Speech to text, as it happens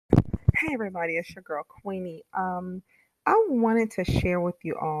Hey everybody, it's your girl Queenie. I wanted to share with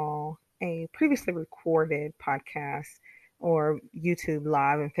you all a previously recorded podcast or YouTube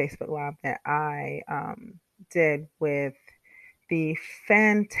Live and Facebook Live that I did with the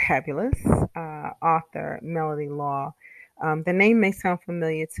fantabulous author Melody Law. The name may sound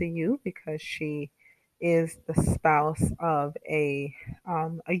familiar to you because she is the spouse of a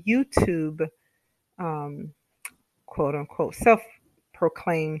YouTube um, quote unquote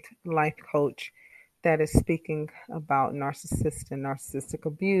self-proclaimed life coach that is speaking about narcissistic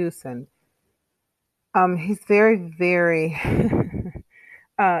abuse, and he's very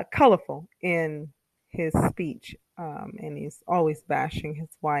colorful in his speech, and he's always bashing his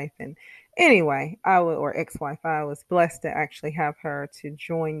wife. And anyway, or ex-wife, I was blessed to actually have her to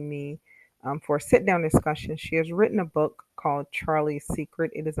join me for a sit-down discussion. She has written a book called Charlie's Secret.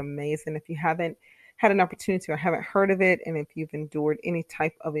 It is amazing. If you haven't had an opportunity or haven't heard of it, and if you've endured any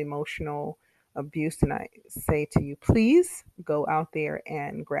type of emotional abuse, and I say to you, please go out there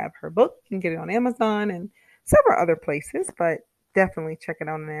and grab her book. You can get it on Amazon and several other places, but definitely check it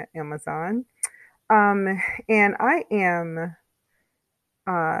out on Amazon. And I am,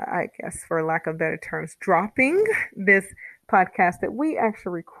 I guess, for lack of better terms, dropping this podcast that we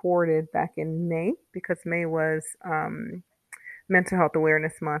actually recorded back in May, because May was Mental Health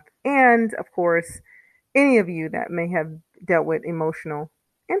Awareness Month. And of course, any of you that may have dealt with emotional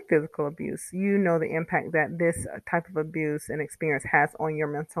and physical abuse, you know the impact that this type of abuse and experience has on your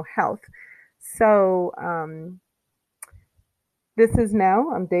mental health. So, I'm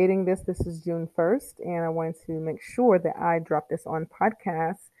dating this. This is June 1st, and I wanted to make sure that I drop this on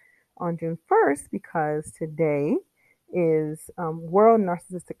podcast on June 1st because today is World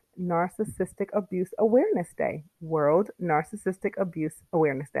Narcissistic Abuse Awareness Day. World Narcissistic Abuse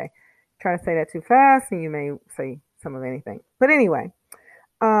Awareness Day. Try to say that too fast, and you may say some of anything. But anyway,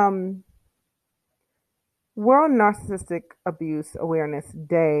 um, World Narcissistic Abuse Awareness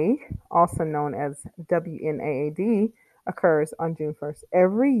Day, also known as WNAAD, occurs on June 1st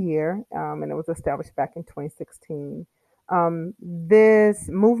every year, and it was established back in 2016. This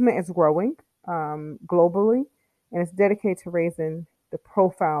movement is growing globally, and it's dedicated to raising the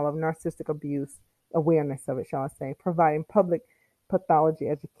profile of narcissistic abuse, awareness of it, shall I say, providing public pathology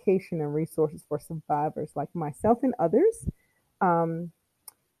education and resources for survivors like myself and others. Um,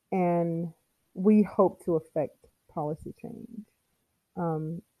 and we hope to affect policy change.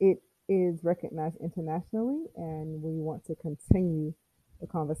 It is recognized internationally, and we want to continue the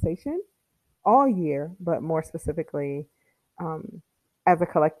conversation all year, but more specifically um, as a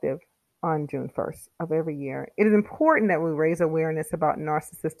collective on June 1st of every year. It is important that we raise awareness about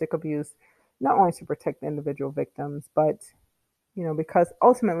narcissistic abuse, not only to protect the individual victims, but because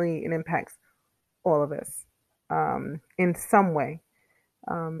ultimately it impacts all of us in some way.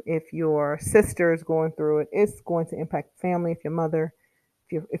 If your sister is going through it, it's going to impact family. If your mother,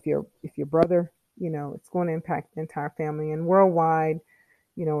 if your brother, it's going to impact the entire family. And worldwide,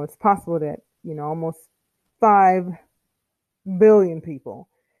 it's possible that almost 5 billion people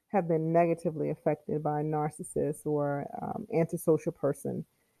have been negatively affected by a narcissist or antisocial person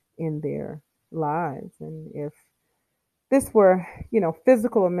in their lives. And if this were,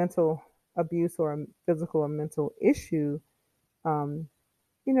 physical or mental abuse or a physical or mental issue, um,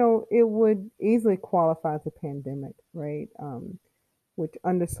 it would easily qualify as a pandemic, right? Which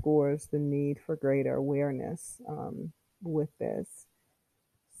underscores the need for greater awareness with this.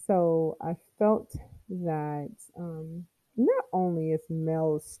 So I felt that not only is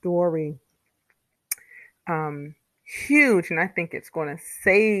Mel's story um, huge, and I think it's going to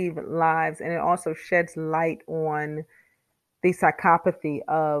save lives, and it also sheds light on the psychopathy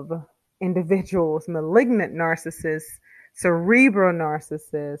of individuals, malignant narcissists, cerebral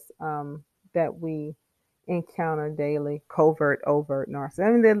narcissists that we encounter daily, covert, overt narcissists.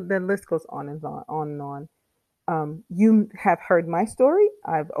 I mean, the list goes on and and on. You have heard my story.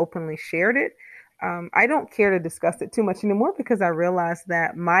 I've openly shared it. I don't care to discuss it too much anymore because I realized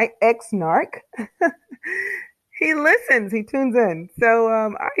that my ex-narc, he listens, he tunes in. So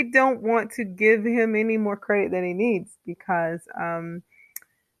I don't want to give him any more credit than he needs because,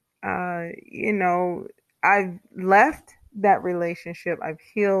 you know, I've left that relationship, I've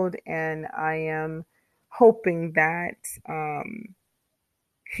healed, and I am hoping that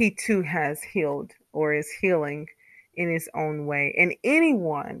he too has healed or is healing in his own way. And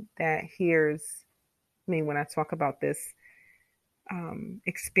anyone that hears me when I talk about this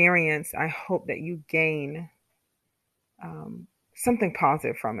experience, I hope that you gain something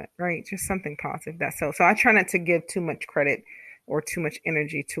positive from it, right? Just something positive. That's so. So I try not to give too much credit or too much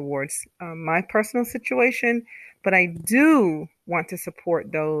energy towards my personal situation, but I do want to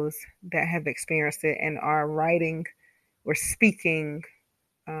support those that have experienced it and are writing or speaking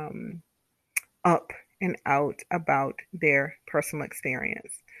um, up and out about their personal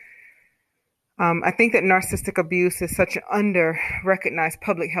experience. I think that narcissistic abuse is such an under recognized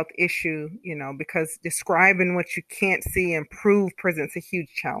public health issue, because describing what you can't see and prove presents a huge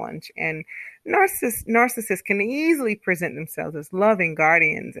challenge. And narcissists can easily present themselves as loving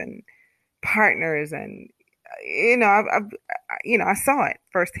guardians and partners. And, I saw it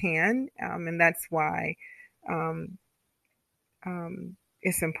firsthand. And that's why um,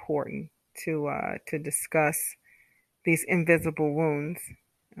 it's important to discuss these invisible wounds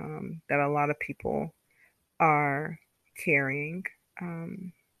that a lot of people are carrying.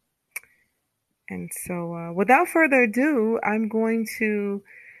 And so, without further ado, I'm going to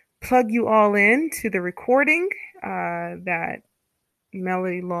plug you all in to the recording that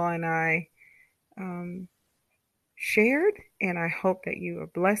Melody Law and I shared. And I hope that you are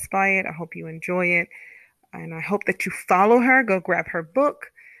blessed by it. I hope you enjoy it. And I hope that you follow her. Go grab her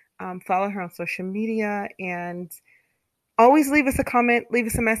book, follow her on social media, and always leave us a comment, leave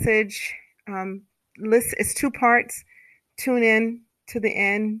us a message. It's 2 parts. Tune in to the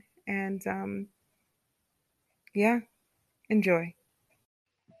end and enjoy.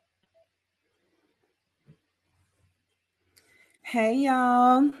 Hey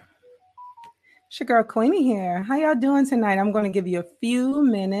y'all, it's your girl Queenie here. How y'all doing tonight? I'm going to give you a few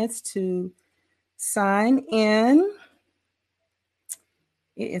minutes to sign in.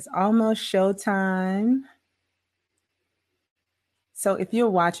 It is almost showtime. So if you're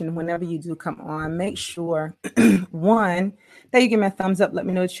watching, whenever you do come on, make sure, one, that you give me a thumbs up. Let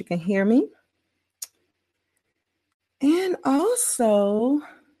me know that you can hear me. And also,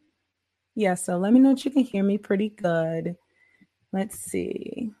 so let me know that you can hear me pretty good. Let's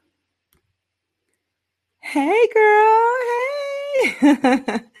see. Hey, girl.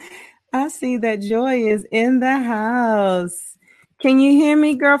 Hey. I see that Joy is in the house. Can you hear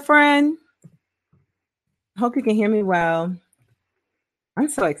me, girlfriend? Hope you can hear me well. I'm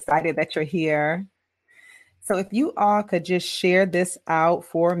so excited that you're here. So if you all could just share this out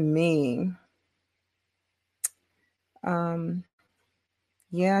for me. Share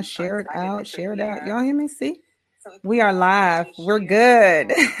it out. Share it out. Y'all hear me? See? We are live. We're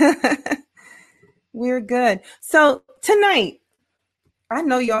good. We're good. So tonight, I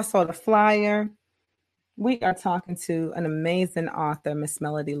know y'all saw the flyer. We are talking to an amazing author, Miss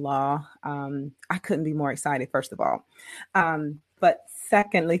Melody Law. I couldn't be more excited, first of all. But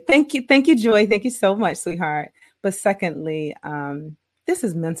secondly, thank you, Joy. Thank you so much, sweetheart. But secondly, this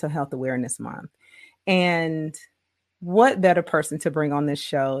is Mental Health Awareness Month. And what better person to bring on this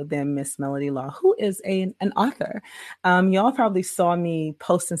show than Miss Melody Law, who is an author. Y'all probably saw me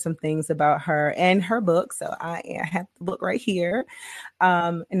posting some things about her and her book. So I have the book right here.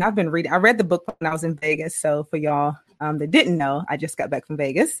 And I've been reading. I read the book when I was in Vegas. So for y'all that didn't know, I just got back from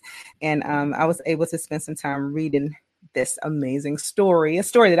Vegas. And I was able to spend some time reading this amazing story, a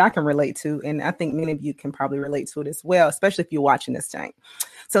story that I can relate to. And I think many of you can probably relate to it as well, especially if you're watching this thing.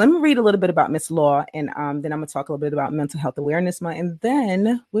 So let me read a little bit about Miss Law, and then I'm going to talk a little bit about Mental Health Awareness Month, and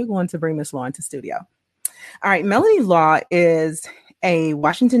then we're going to bring Miss Law into studio. All right, Melody Law is a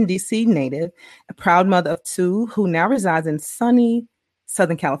Washington, D.C. native, a proud mother of 2 who now resides in sunny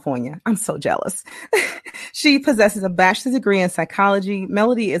Southern California. I'm so jealous. She possesses a bachelor's degree in psychology.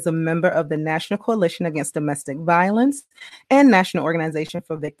 Melody is a member of the National Coalition Against Domestic Violence and National Organization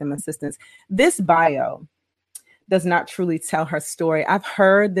for Victim Assistance. This bio does not truly tell her story. I've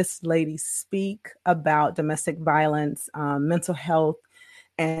heard this lady speak about domestic violence, mental health,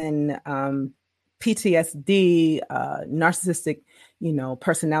 and PTSD, narcissistic,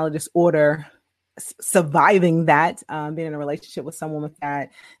 personality disorder, surviving that, being in a relationship with someone with that.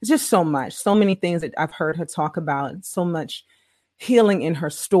 It's just so many things that I've heard her talk about, so much healing in her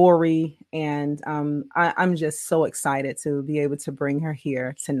story. And I'm just so excited to be able to bring her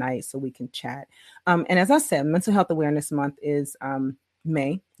here tonight so we can chat. And as I said, Mental Health Awareness Month is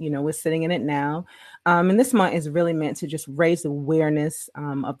May. We're sitting in it now. And this month is really meant to just raise awareness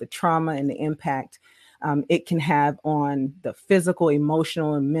of the trauma and the impact it can have on the physical,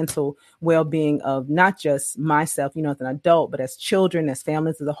 emotional, and mental well-being of not just myself, as an adult, but as children, as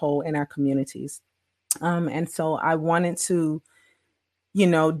families as a whole, in our communities. And so I wanted to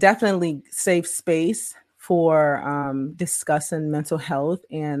definitely save space for discussing mental health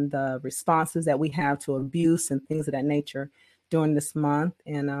and the responses that we have to abuse and things of that nature during this month.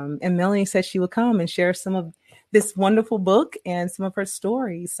 And Melanie said she would come and share some of this wonderful book and some of her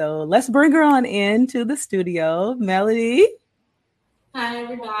stories. So let's bring her on into the studio. Melody. Hi,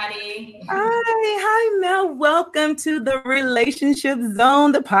 everybody. Hi, Mel. Welcome to the Relationship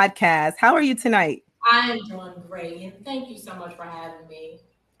Zone, the podcast. How are you tonight? I am doing great, and thank you so much for having me.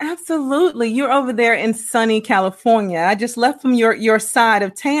 Absolutely. You're over there in sunny California. I just left from your side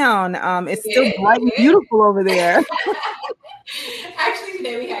of town. It's still bright and Yeah. beautiful over there. Actually,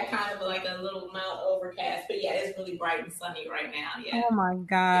 today we had kind of like a little amount overcast, but yeah, it's really bright and sunny right now. Yeah, Oh my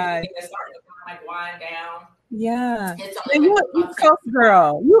God. everything is starting to kind of like wind down. Yeah. It's Now, only you're like an East about Coast 75.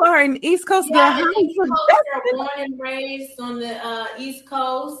 girl. You are an East Coast Yeah, girl. I'm How an are East you? Coast girl, born and raised on the East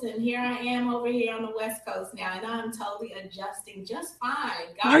Coast, and here I am over here on the West Coast now, and I'm totally adjusting just fine.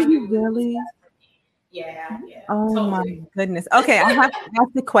 Are God you knew it was really? best for me. Yeah, yeah, Oh my totally. goodness. Okay, I have to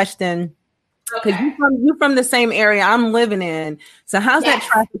ask the question because Okay. you from the same area I'm living in. So how's that Yes.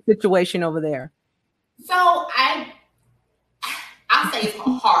 traffic situation over there? So I say it's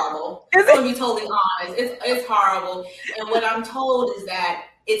horrible. Is I'm it? gonna be totally honest. It's horrible. And what I'm told is that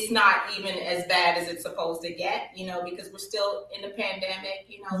it's not even as bad as it's supposed to get, because we're still in the pandemic,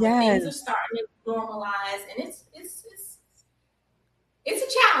 but Yes. things are starting to normalize, and it's a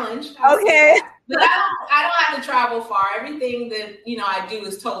challenge. I'll say Okay. that. But I don't have to travel far. Everything that I do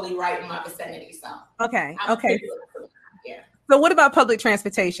is totally right in my vicinity. So Okay. I'm Okay. pretty good. Yeah. So what about public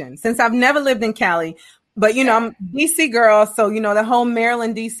transportation? Since I've never lived in Cali, but Okay. I'm DC girl, so the whole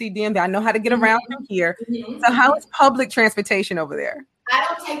Maryland, DC, DMV, I know how to get Mm-hmm. around from here. Mm-hmm. So how Mm-hmm. is public transportation over there? I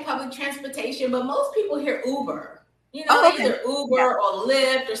don't take public transportation, but most people hear Uber. Oh, They okay. either Yeah. Uber or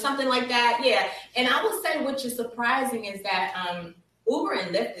Lyft or something like that. Yeah. And I will say, which is surprising, is that Uber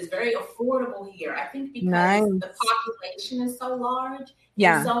and Lyft is very affordable here. I think because Nice. the population is so large and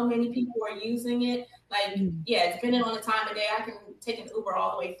Yeah. so many people are using it. Like, Mm. yeah, depending on the time of day, I can take an Uber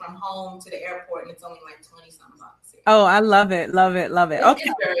all the way from home to the airport, and it's only like 20 some bucks. Yeah. Oh, I love it. Love it. Love it. Okay.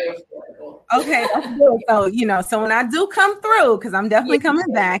 It's very affordable. Okay, that's good. So when I do come through, because I'm definitely Yeah.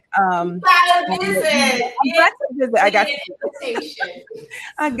 coming back. You gotta I'm visit. Yeah. glad to visit. Invitation.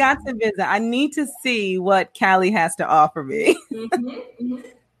 I got to visit. I need to see what Cali has to offer me. Mm-hmm, mm-hmm.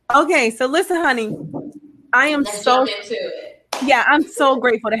 Okay, so listen, honey, I am Let's jump so into it. yeah, I'm so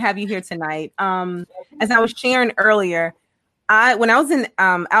grateful to have you here tonight. As I was sharing earlier, when I was in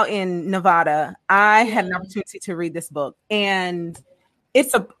out in Nevada, I had an opportunity to read this book, and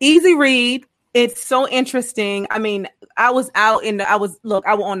it's a easy read. It's so interesting. I mean, I was I was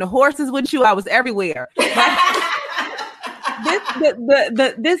on the horses with you. I was everywhere. But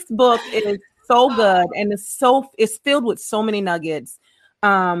this book is so good, and it's filled with so many nuggets.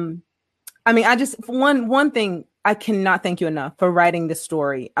 I mean, I just one thing I cannot thank you enough for writing this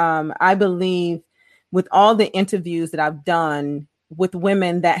story. I believe with all the interviews that I've done with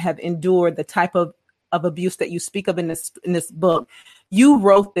women that have endured the type of abuse that you speak of in this book, you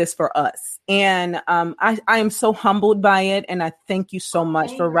wrote this for us, and I am so humbled by it, and I thank you so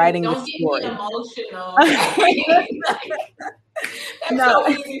much for Thank you. writing this Don't get me story. emotional. Okay? That's No. so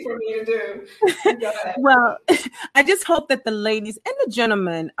easy for me to do. Go ahead. Well, I just hope that the ladies and the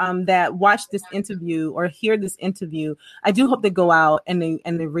gentlemen that watch this interview or hear this interview, I do hope they go out and they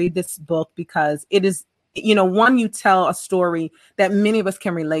read this book, because it is, one, you tell a story that many of us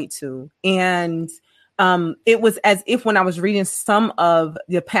can relate to. And it was as if when I was reading some of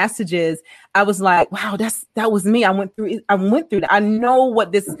the passages, I was like, wow, that was me. I went through that. I know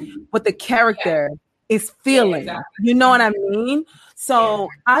what the character is feeling. Exactly. You know what I mean? So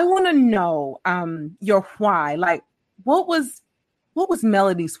I want to know your why. Like, what was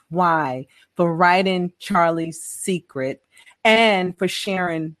Melody's why for writing Charlie's Secret and for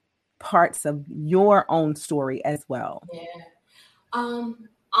sharing parts of your own story as well? Yeah.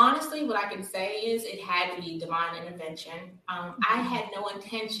 Honestly, what I can say is it had to be divine intervention. I had no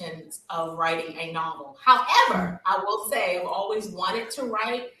intentions of writing a novel. However, I will say I've always wanted to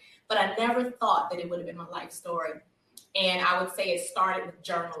write, but I never thought that it would have been my life story. And I would say it started with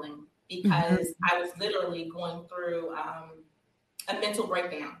journaling, because I was literally going through a mental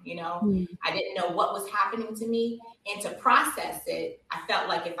breakdown. I didn't know what was happening to me. And to process it, I felt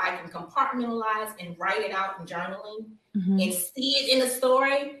like if I can compartmentalize and write it out in journaling and see it in a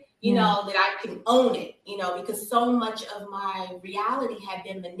story, that I can own it, because so much of my reality had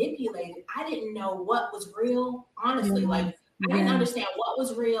been manipulated. I didn't know what was real, honestly. Like, I didn't understand what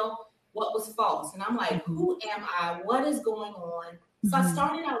was real, what was false. And I'm like, who am I? What is going on? So I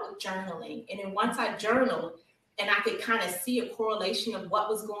started out with journaling. And then once I journaled and I could kind of see a correlation of what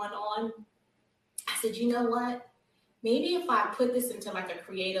was going on, I said, you know what? Maybe if I put this into like a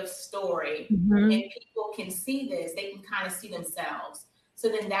creative story and people can see this, they can kind of see themselves. So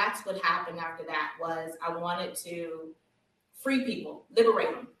then that's what happened after that. Was I wanted to free people, liberate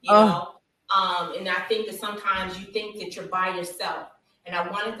them, you know? And I think that sometimes you think that you're by yourself. And I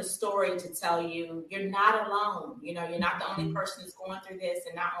wanted the story to tell you, you're not alone. You know, you're not the only Mm-hmm. person who's going through this.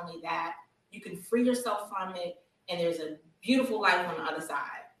 And not only that, you can free yourself from it. And there's a beautiful life on the other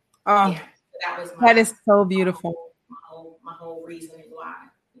side. Oh, yeah. So that was that is so beautiful. My whole reasoning why.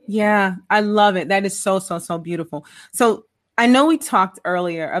 Yeah, I love it. That is so, so, so beautiful. So I know we talked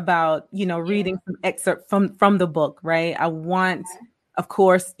earlier about, you know, reading some excerpt from the book, right? I want, of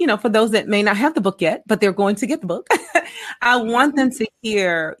course, you know, for those that may not have the book yet, but they're going to get the book, I want them to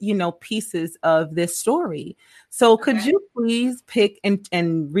hear, you know, pieces of this story. So could you please pick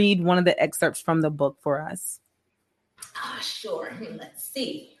and read one of the excerpts from the book for us? Sure. Let's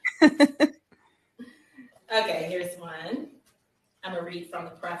see. Okay, here's one. I'm going to read from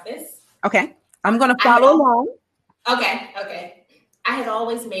the preface. Okay. I'm going to follow along. Okay. I had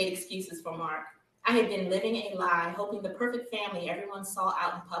always made excuses for Mark. I had been living a lie, hoping the perfect family everyone saw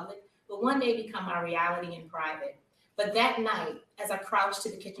out in public would one day become my reality in private. But that night, as I crouched to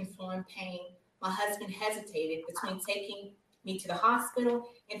the kitchen floor in pain, my husband hesitated between taking me to the hospital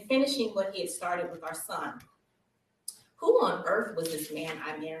and finishing what he had started with our son. Who on earth was this man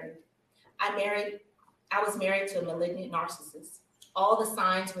I married? I was married to a malignant narcissist. All the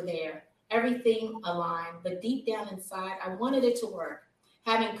signs were there. Everything aligned, but deep down inside, I wanted it to work.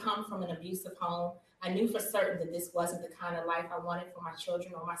 Having come from an abusive home, I knew for certain that this wasn't the kind of life I wanted for my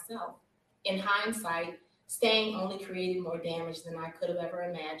children or myself. In hindsight, staying only created more damage than I could have ever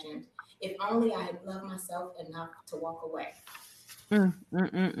imagined. If only I had loved myself enough to walk away. You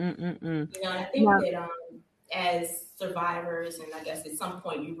know, I think that as survivors, and I guess at some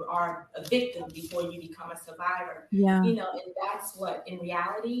point you are a victim before you become a survivor. Yeah. You know, and that's what in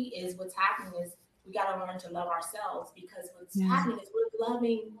reality is what's happening is we got to learn to love ourselves, because what's happening is we're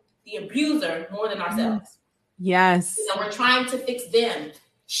loving the abuser more than ourselves. Yes. You know, we're trying to fix them,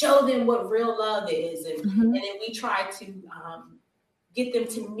 show them what real love is. And, and then we try to get them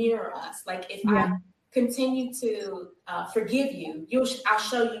to mirror us. Like if I continue to forgive you, I'll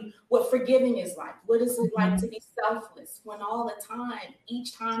show you what forgiving is like. What is it like to be selfless when all the time,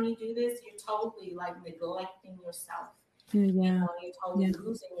 each time you do this, you're totally like neglecting yourself. You know, you're totally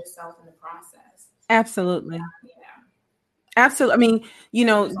losing yourself in the process. Absolutely. Absolutely. I mean, you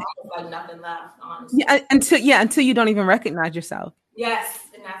know, there's like nothing left, honestly. Until you don't even recognize yourself. Yes,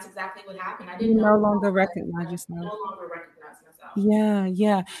 and that's exactly what happened. I didn't no longer recognize yourself. No longer recognize myself.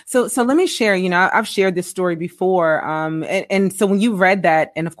 Yeah. So let me share. You know, I've shared this story before. And so when you read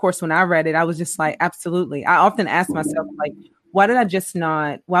that, and of course when I read it, I was just like, absolutely. I often ask myself, like, why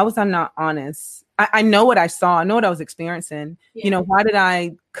was I not honest? I know what I saw. I know what I was experiencing. Yeah. You know, why did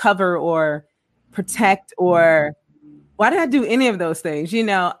I cover or protect, or why did I do any of those things? You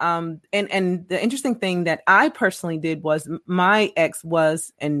know, and the interesting thing that I personally did was my ex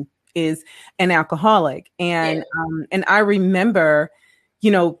was and is an alcoholic. And I remember,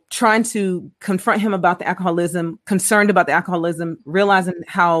 you know, trying to confront him about the alcoholism, concerned about the alcoholism, realizing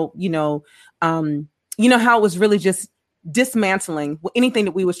how, how it was really just dismantling anything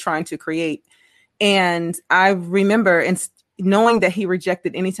that we was trying to create. And I remember knowing that he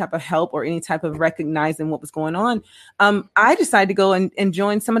rejected any type of help or any type of recognizing what was going on. I decided to go and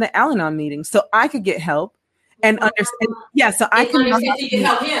join some of the Al-Anon meetings so I could get help and understand. Yeah. So I can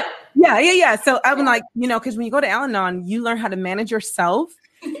help him. Yeah. So I'm like, you know, because when you go to Al-Anon, you learn how to manage yourself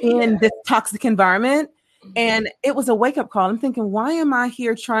in this toxic environment. And it was a wake up call. I'm thinking, why am I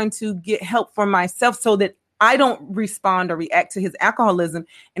here trying to get help for myself so that I don't respond or react to his alcoholism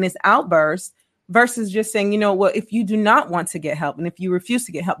and his outbursts, versus just saying, you know, well, if you do not want to get help and if you refuse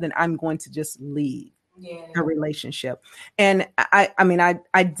to get help, then I'm going to just leave a relationship. And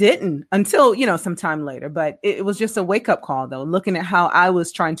I didn't until, you know, some time later, but it was just a wake up call though, looking at how I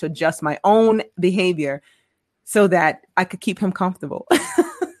was trying to adjust my own behavior so that I could keep him comfortable.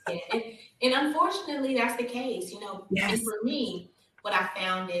 And unfortunately, that's the case, you know. Yes. And for me, what I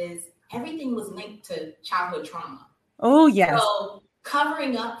found is everything was linked to childhood trauma. Oh, yes. So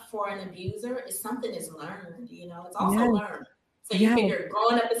covering up for an abuser is something that's learned, you know, it's also learned. So you figure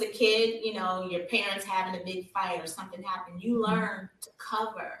growing up as a kid, you know, your parents having a big fight or something happened, you learn to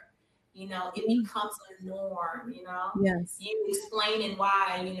cover, you know, it becomes a norm, you know. Yes. You explaining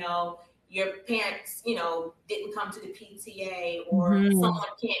why, you know, your parents, you know, didn't come to the PTA, or someone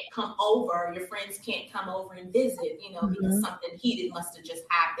can't come over, your friends can't come over and visit, you know, because something heated must have just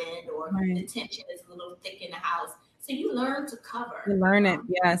happened, or the tension is a little thick in the house. So you learn to cover. You learn it,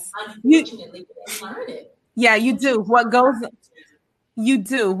 yes. Unfortunately, you learn it. Yeah, you do. What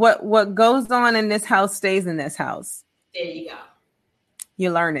goes on in this house stays in this house. There you go.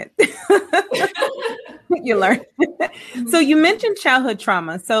 You learn it. You learn. So you mentioned childhood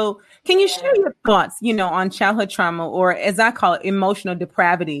trauma. So can you share your thoughts, on childhood trauma, or as I call it, emotional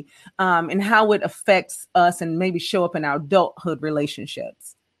depravity, and how it affects us and maybe show up in our adulthood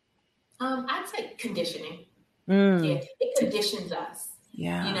relationships? I'd say conditioning. Yeah, Mm. it conditions us.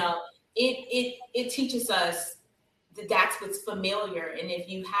 Yeah. It teaches us that that's what's familiar, and if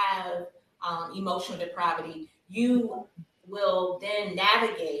you have emotional depravity, you will then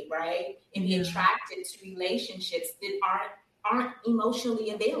navigate right and be attracted to relationships that aren't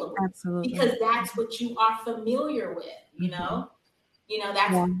emotionally available Absolutely. because that's what you are familiar with. That's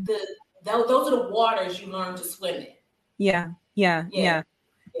Yeah. those are the waters you learn to swim in. Yeah. Yeah. Yeah, Yeah.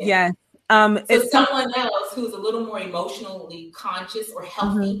 yeah. Yes. So It's someone else who's a little more emotionally conscious or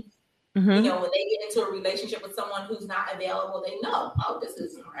healthy, mm-hmm. when they get into a relationship with someone who's not available, they know, oh, this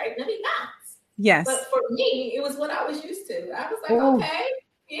isn't right. Let me bounce. Yes. But for me, it was what I was used to. I was like, Oh. okay,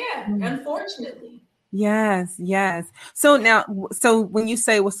 yeah, unfortunately. Yes, yes. So when you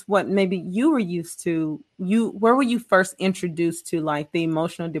say was what maybe you were used to, where were you first introduced to like the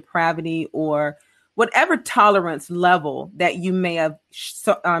emotional depravity or whatever tolerance level that you may have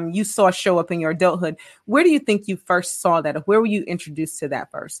you saw show up in your adulthood? Where do you think you first saw that, or where were you introduced to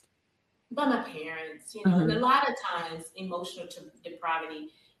that first? By my parents, and a lot of times emotional depravity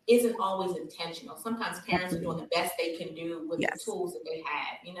isn't always intentional. Sometimes parents are doing the best they can do with the Yes. tools that they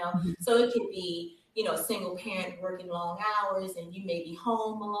have. Mm-hmm. So it could be, a single parent working long hours and you may be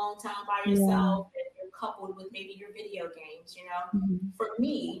home a long time by yourself and you're coupled with maybe your video games. Mm-hmm. For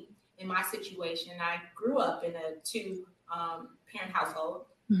me, in my situation, I grew up in a two parent household.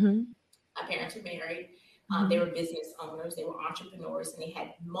 Mm-hmm. My parents were married. Mm-hmm. They were business owners. They were entrepreneurs, and they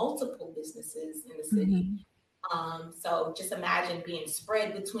had multiple businesses in the city. So just imagine being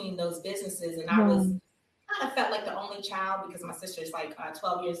spread between those businesses. And I kind of felt like the only child because my sister's like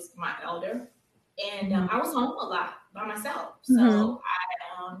 12 years my elder. And I was home a lot by myself. So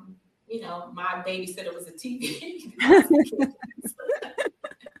my babysitter was a TV.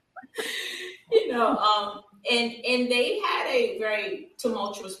 And they had a very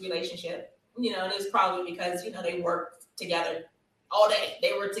tumultuous relationship. It was probably because, they worked together all day.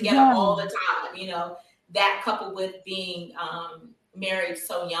 They were together all the time, that coupled with being married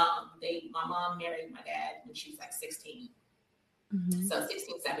so young. My mom married my dad when she was like 16. Mm-hmm. So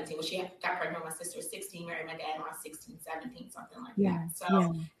 16, 17, when she got pregnant, my sister was 16, married my dad around 16, 17, something like that.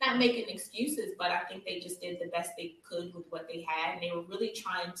 So not making excuses, but I think they just did the best they could with what they had. And they were really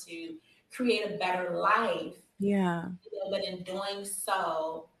trying to create a better life. Yeah. But in doing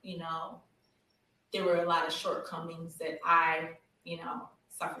so, there were a lot of shortcomings that I,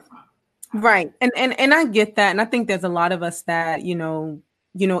 suffered from. Right. And I get that. And I think there's a lot of us that,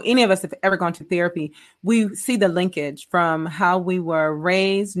 any of us have ever gone to therapy, we see the linkage from how we were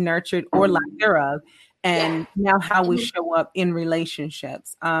raised, nurtured, or lack thereof, and now how we show up in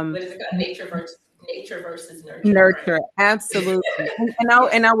relationships. What is it called? Nature versus nurture. Nurture, right? Absolutely.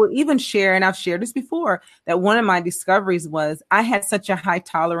 and I will even share, and I've shared this before, that one of my discoveries was I had such a high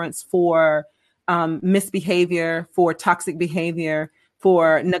tolerance for misbehavior, for toxic behavior,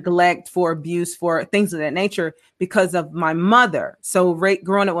 for neglect, for abuse, for things of that nature because of my mother. So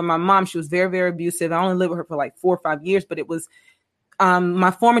growing up with my mom, she was very, very abusive. I only lived with her for like 4 or 5 years, but it was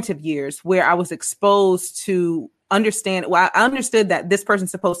my formative years where I was exposed to understand. Well, I understood that this person's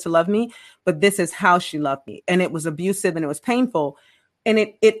supposed to love me, but this is how she loved me. And it was abusive and it was painful. And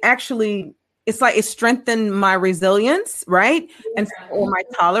it actually, it's like it strengthened my resilience, right? And or my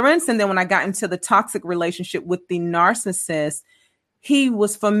tolerance. And then when I got into the toxic relationship with the narcissist, he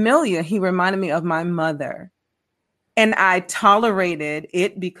was familiar. He reminded me of my mother. And I tolerated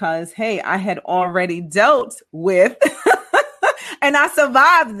it because, hey, I had already dealt with, and I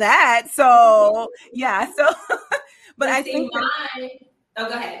survived that. So, yeah. So, but I think oh, go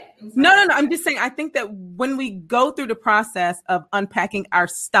ahead. No. I'm just saying, I think that when we go through the process of unpacking our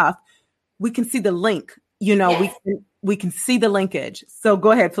stuff, we can see the link, we can see the linkage. So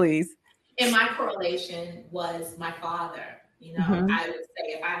go ahead, please. And my correlation was my father. I would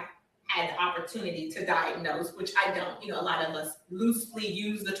say if I had the opportunity to diagnose, which I don't, a lot of us loosely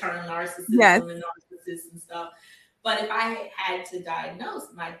use the term narcissism and narcissist and stuff. But if I had to diagnose,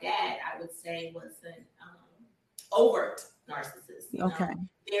 my dad, I would say was an overt narcissist. Okay.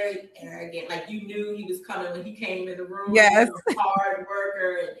 Very arrogant. Like you knew he was coming when he came in the room. Yes. Hard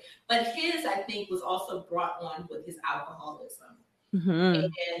worker. But his, I think, was also brought on with his alcoholism. And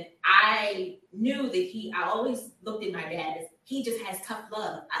I knew that I always looked at my dad as he just has tough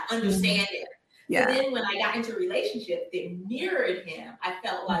love. I understand it. Yeah. So then when I got into a relationship that mirrored him, I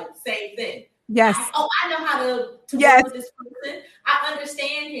felt like same thing. Yes. I know how to work with this person. I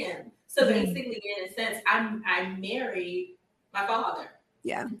understand him. So basically, in a sense, I married my father.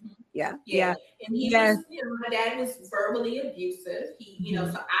 Yeah. Mhm. Yeah. Yeah. And he Yes. was, my dad was verbally abusive. He,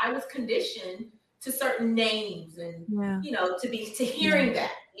 so I was conditioned to certain names and, to hearing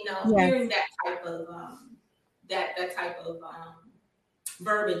that, hearing that type of, that type of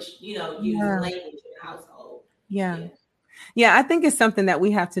verbiage, used in language in the household. Yeah, I think it's something that we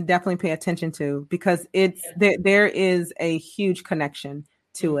have to definitely pay attention to because there is a huge connection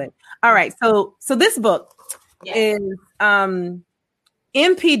to it. All right. So this book is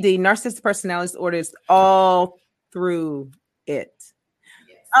NPD, narcissistic personality disorders, all through it.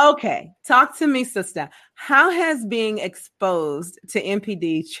 Okay. Talk to me, sister. How has being exposed to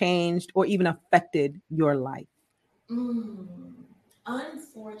NPD changed or even affected your life?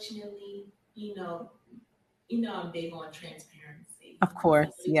 Unfortunately, I'm big on transparency. Of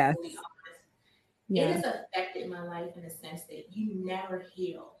course, yes. It has affected my life in the sense that you never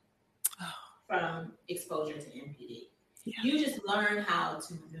heal from exposure to NPD. You just learn how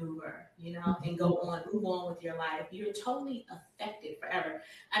to maneuver, and move on with your life. You're totally affected forever.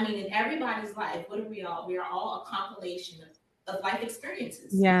 I mean, in everybody's life, what are we all? We are all a compilation of life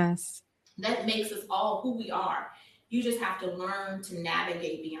experiences. Yes. That makes us all who we are. You just have to learn to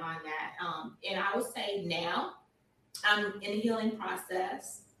navigate beyond that. And I would say now I'm in a healing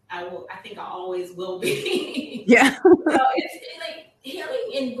process. I think I always will be. Yeah. It's like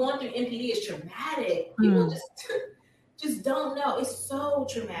healing and going through NPD is traumatic. People just don't know. It's so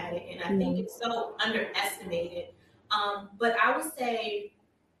traumatic, and I think it's so underestimated. But I would say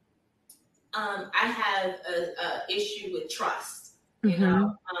I have a issue with trust.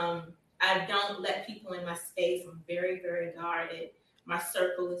 I don't let people in my space. I'm very, very guarded. My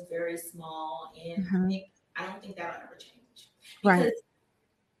circle is very small, and I don't think that'll ever change. Because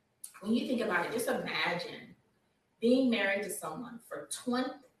when you think about it, just imagine being married to someone for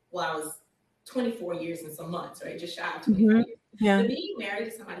I was 24 years and some months, right? Just shy of 25 years. But being married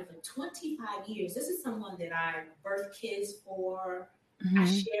to somebody for 25 years, this is someone that I birthed kids for. I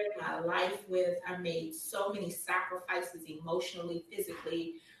shared my life with. I made so many sacrifices emotionally,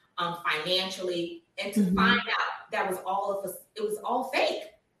 physically, financially, and to find out that was all of us. It was all fake.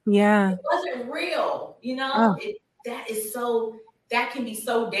 Yeah, it wasn't real. That can be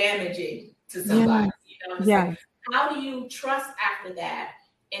so damaging to somebody. It's like, how do you trust after that,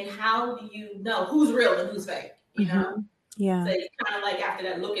 and how do you know who's real and who's fake? Yeah. So you kind of like after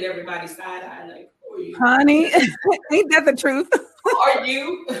that, look at everybody's side eye, like, who are you, honey? Ain't that the truth? Who are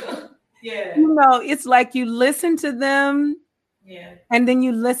you? Yeah. It's like you listen to them. Yeah. And then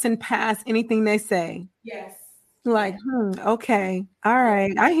you listen past anything they say. Yes. Like, okay. All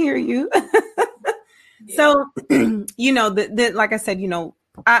right. I hear you. So, like I said,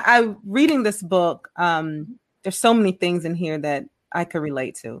 I reading this book, there's so many things in here that I could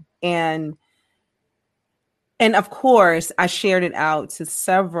relate to. And of course, I shared it out to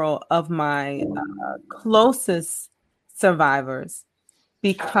several of my closest survivors.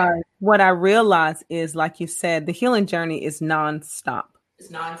 Because what I realized is, like you said, the healing journey is nonstop.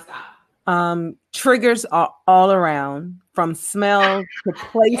 It's nonstop. Triggers are all around, from smells to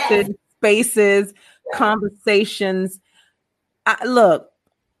places, spaces, conversations. I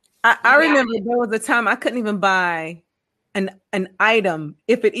remember there was a time I couldn't even buy an item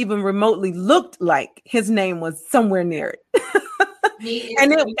if it even remotely looked like his name was somewhere near it.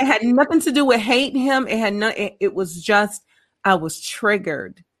 And it had nothing to do with hating him. It had it was just, I was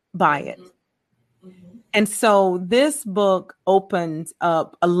triggered by it. And so this book opened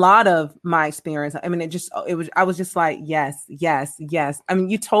up a lot of my experience. I mean, I was just like, yes. I mean,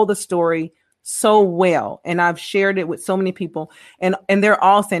 you told the story so well, and I've shared it with so many people, and they're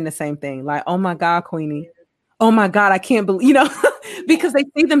all saying the same thing. Like, oh my God, Queenie. Oh my God, I can't believe, because they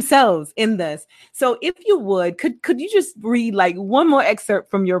see themselves in this. So if you would, could you just read like one more excerpt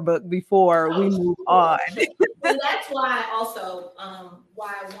from your book before we move on? Well, that's why also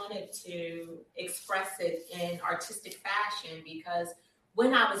why I wanted to express it in artistic fashion, because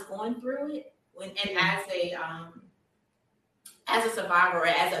when I was going through it, as a survivor or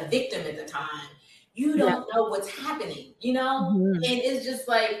as a victim at the time, you don't know what's happening, and it's just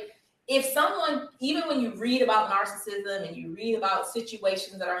like, if someone, even when you read about narcissism and you read about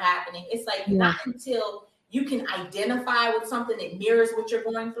situations that are happening, it's like not until you can identify with something that mirrors what you're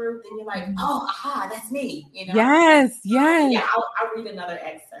going through, then you're like, oh, aha, that's me. Yes. I'll read another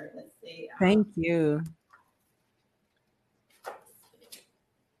excerpt. Let's see. Thank you.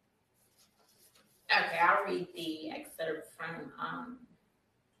 Okay, I'll read the excerpt from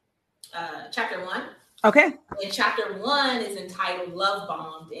chapter 1. Okay. And chapter 1 is entitled Love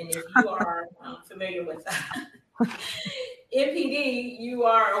Bombed. And if you are familiar with that, NPD, you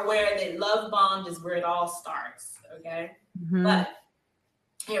are aware that love bombed is where it all starts. Okay. Mm-hmm. But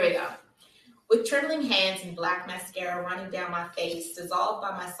here we go. With trembling hands and black mascara running down my face, dissolved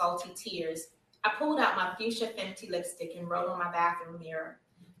by my salty tears, I pulled out my fuchsia Fenty lipstick and wrote on my bathroom mirror.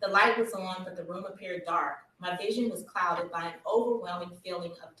 The light was on, but the room appeared dark. My vision was clouded by an overwhelming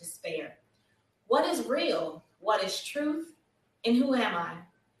feeling of despair. What is real? What is truth? And who am I?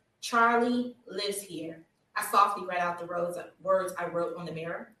 Charlie lives here. I softly read out the words I wrote on the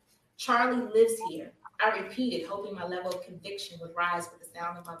mirror. Charlie lives here. I repeated, hoping my level of conviction would rise with the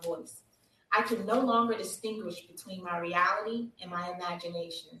sound of my voice. I could no longer distinguish between my reality and my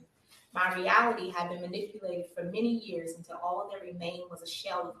imagination. My reality had been manipulated for many years until all that remained was a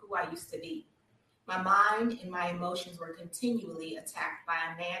shell of who I used to be. My mind and my emotions were continually attacked by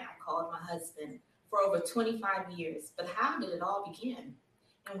a man I called my husband for over 25 years. But how did it all begin?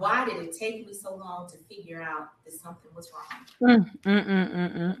 And why did it take me so long to figure out that something was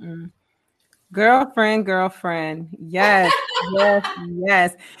wrong? Girlfriend. Yes,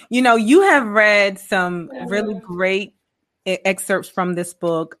 yes. You know, you have read some really great excerpts from this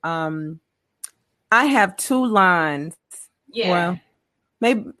book. I have 2 lines. Yeah.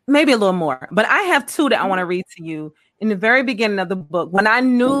 Well, maybe a little more, but I have 2 that I want to read to you in the very beginning of the book. When I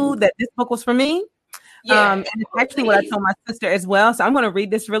knew that this book was for me, and it's actually what I told my sister as well. So I'm going to read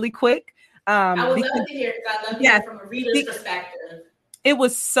this really quick. I would love to hear, because I love to hear from a reader's perspective. It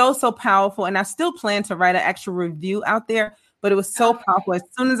was so powerful, and I still plan to write an extra review out there, but it was so powerful as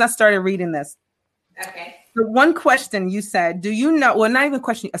soon as I started reading this. Okay. The one question you said, do you know, well, not even a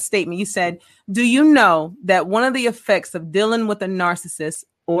question, a statement. You said, do you know that one of the effects of dealing with a narcissist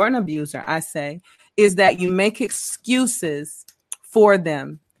or an abuser, I say, is that you make excuses for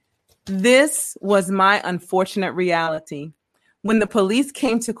them? This was my unfortunate reality. When the police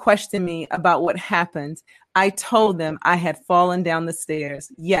came to question me about what happened, I told them I had fallen down the stairs.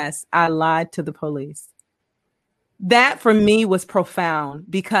 Yes, I lied to the police. That for me was profound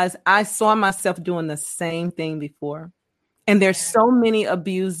because I saw myself doing the same thing before. And there's so many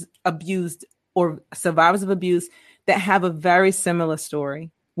abused or survivors of abuse that have a very similar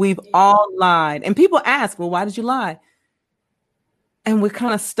story. We've all lied. And people ask, well, why did you lie? And we're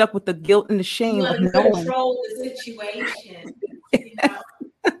kind of stuck with the guilt and the shame of knowing. Control the situation. You know?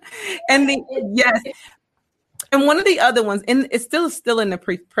 And yes. And one of the other ones, and it's still in the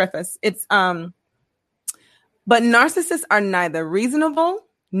preface, it's but narcissists are neither reasonable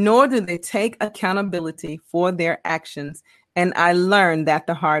nor do they take accountability for their actions. And I learned that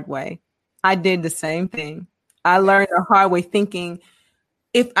the hard way. I did the same thing. I learned the hard way thinking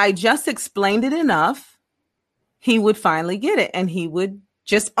if I just explained it enough, he would finally get it and he would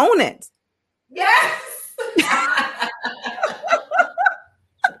just own it. Yes.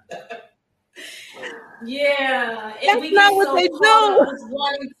 Yeah, and that's we get not what so they caught do. up with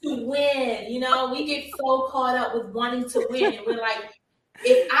wanting to win. You know, we get so caught up with wanting to win, and we're like,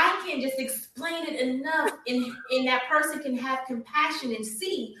 if I can just explain it enough, and that person can have compassion and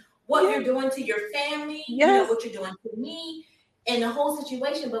see what you're doing to your family, you know, what you're doing to me, and the whole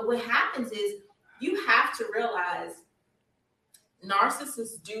situation. But what happens is you have to realize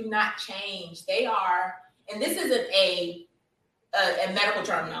narcissists do not change. They are, and this isn't a medical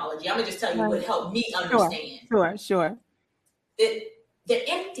terminology. I'm gonna just tell you what helped me understand. Sure. They're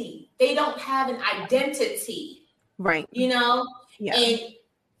empty. They don't have an identity. Right. You know? Yeah. And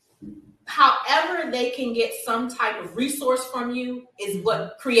however they can get some type of resource from you is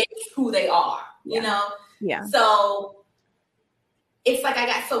what creates who they are. Yeah. You know? Yeah. So it's like I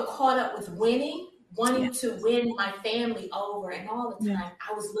got so caught up with winning, wanting to win my family over, and all the time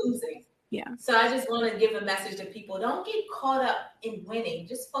I was losing. Yeah. So I just want to give a message to people. Don't get caught up in winning.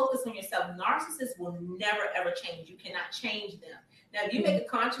 Just focus on yourself. Narcissists will never, ever change. You cannot change them. Now, if you make a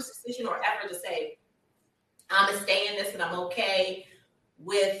conscious decision or effort to say, I'm going to stay in this and I'm okay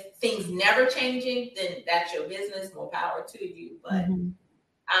with things never changing, then that's your business. More power to you. But I'm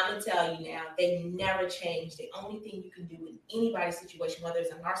going to tell you now, they never change. The only thing you can do in anybody's situation, whether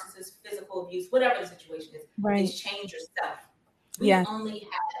it's a narcissist, physical abuse, whatever the situation is change yourself. We only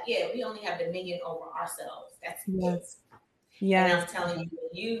have dominion over ourselves. That's it. Yeah. And I'm telling you, when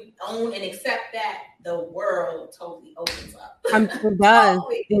you own and accept that, the world totally opens up. It does.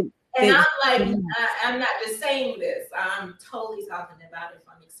 I'm like, I'm not just saying this. I'm totally talking about it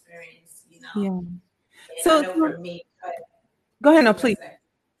from experience, you know. Yeah. And so I know for me, go ahead, no, please.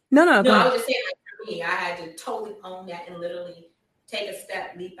 No, I was just saying, like, for me, I had to totally own that and literally take a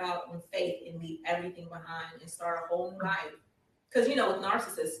step, leap out in faith, and leave everything behind and start a whole new life. Because, you know, with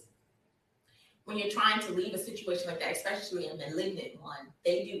narcissists, when you're trying to leave a situation like that, especially a malignant one,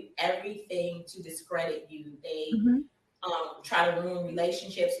 they do everything to discredit you. They try to ruin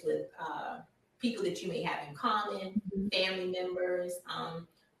relationships with people that you may have in common, family members.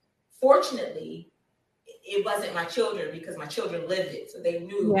 Fortunately, it wasn't my children because my children lived it, so they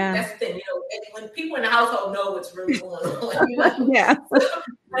knew. Yeah. That's the thing, when people in the household know what's really going on, Yeah. So,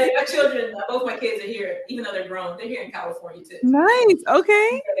 my children, both my kids are here, even though they're grown. They're here in California too. Nice.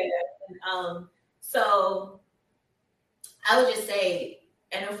 Okay. So I would just say,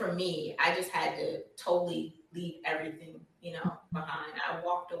 I know for me, I just had to totally leave everything, behind. I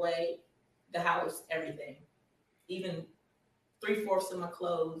walked away, the house, everything, even 3/4 of my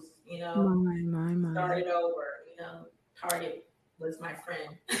clothes, My. started over, Target was my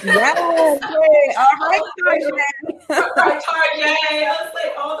friend. Yes. All right, Target. I was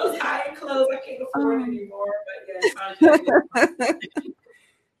like, all those high-end clothes I can't afford anymore. But yeah, Target.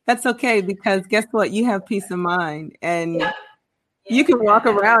 That's okay, because guess what? You have peace of mind, and you can walk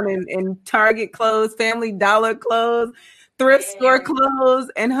around in Target clothes, Family Dollar clothes, thrift store clothes,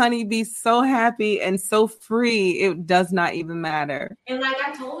 and honey, be so happy and so free. It does not even matter. And like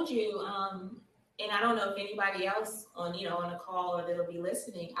I told you, and I don't know if anybody else on the call or that'll be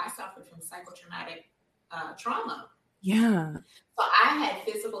listening, I suffered from psychotraumatic trauma. Yeah. So I had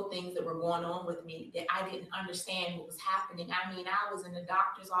physical things that were going on with me that I didn't understand what was happening. I mean, I was in the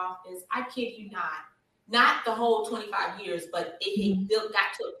doctor's office. I kid you not the whole 25 years, but it had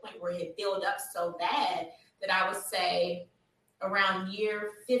got to a point where it had built up so bad that I would say around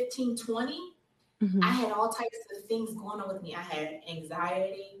year 15, 20, I had all types of things going on with me. I had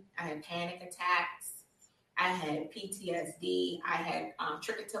anxiety. I had panic attacks. I had PTSD. I had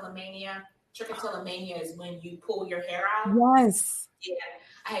trichotillomania. Trichotillomania is when you pull your hair out. Yes. Yeah.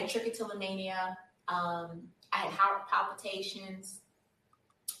 I had trichotillomania. I had heart palpitations.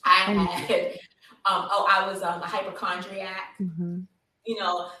 I had, I was a hypochondriac.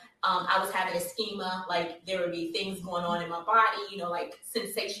 I was having ischemia. Like there would be things going on in my body, like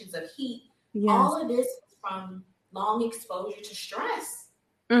sensations of heat. Yes. All of this was from long exposure to stress.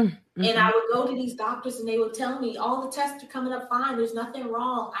 And I would go to these doctors and they would tell me all the tests are coming up fine. There's nothing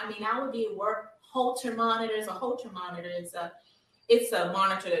wrong. I mean, I would be at work. Holter monitor is it's a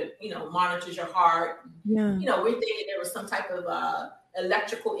monitor that, monitors your heart. Yeah. We're thinking there was some type of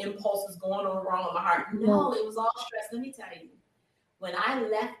electrical impulses going on wrong with my heart. No, it was all stress. Let me tell you, when I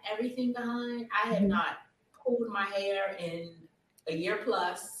left everything behind, I had not pulled my hair in a year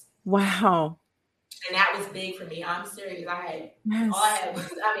plus. Wow. And that was big for me. I'm serious.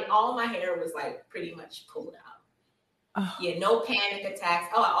 All my hair was like pretty much pulled out. Oh. Yeah, no panic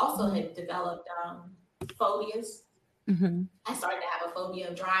attacks. Oh, I also had developed phobias. I started to have a phobia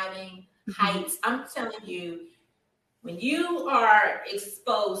of driving, heights. I'm telling you, when you are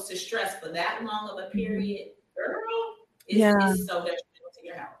exposed to stress for that long of a period, girl, it's so detrimental to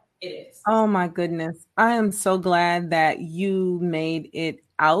your health. It is. Oh my goodness. I am so glad that you made it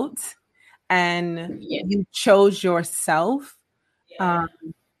out and you chose yourself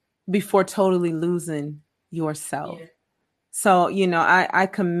before totally losing yourself. Yeah. So, I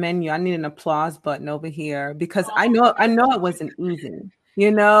commend you. I need an applause button over here because I know it wasn't easy, I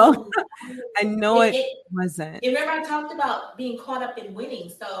know it wasn't. Remember I talked about being caught up in winning.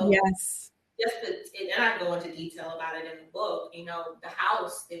 So yes. And I go into detail about it in the book, the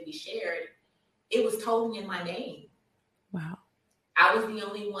house that we shared, it was totally in my name. Wow. I was the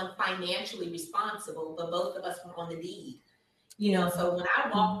only one financially responsible, but both of us were on the deed. So when I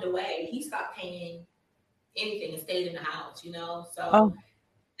walked away, he stopped paying anything and stayed in the house, So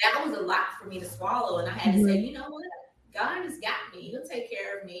that was a lot for me to swallow. And I had to say, you know what? God has got me. He'll take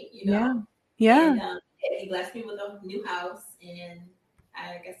care of me, Yeah. And he blessed me with a new house. And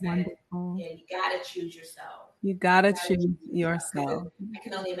like I said, you got to choose yourself. You got to choose yourself. I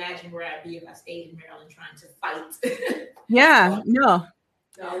can only imagine where I'd be if I stayed in Maryland trying to fight. Yeah, no.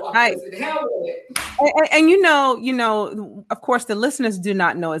 And of course, the listeners do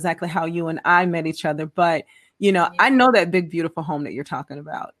not know exactly how you and I met each other, but I know that big, beautiful home that you're talking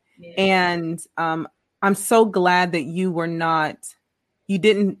about. Yeah. And I'm so glad that you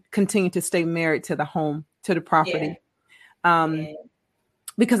didn't continue to stay married to the home, to the property.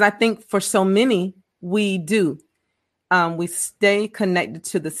 Because I think for so many, we do. We stay connected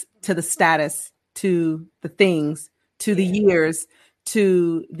to the status, to the things, to the years,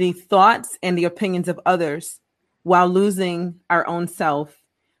 to the thoughts and the opinions of others, while losing our own self,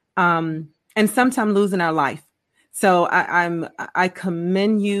 and sometimes losing our life. So I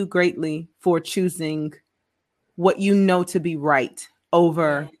commend you greatly for choosing what you know to be right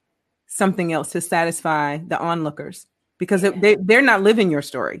over something else to satisfy the onlookers, because they're not living your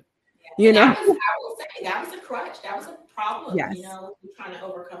story. I will say that was a crutch. That was a problem, Yes. we're trying to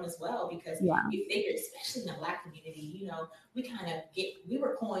overcome as well, because Yeah. we figured, especially in the Black community, we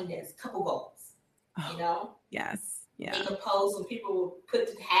were coined as couple goals, Yes. Yeah. make a post and people will put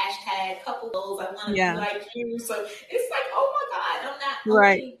the hashtag couple goals. I want to be Yeah. like you. So it's like, oh my God, I'm not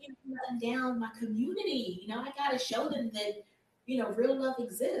Right. only letting down my community. I got to show them that, real love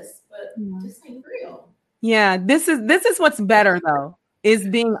exists, but this ain't real. Yeah. This is what's better though, is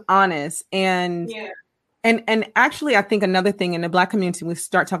being honest. And Yeah. And actually, I think another thing in the Black community, we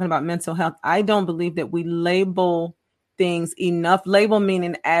start talking about mental health. I don't believe that we label things enough. Label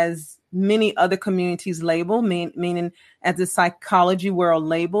meaning as many other communities label, meaning as the psychology world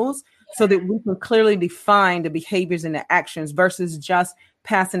labels, so that we can clearly define the behaviors and the actions versus just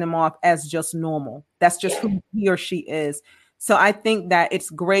passing them off as just normal. That's just who he or she is. So I think that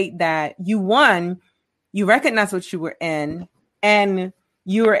it's great that you recognize what you were in, and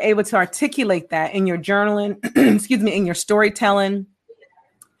you were able to articulate that in your journaling, in your storytelling.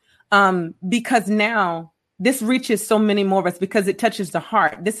 Because now this reaches so many more of us because it touches the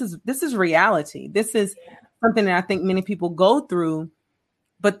heart. This is reality. This is something that I think many people go through,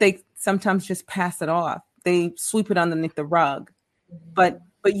 but they sometimes just pass it off. They sweep it underneath the rug. But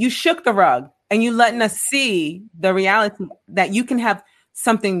you shook the rug and you letting us see the reality that you can have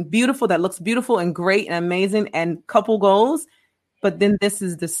something beautiful that looks beautiful and great and amazing and couple goals. But then this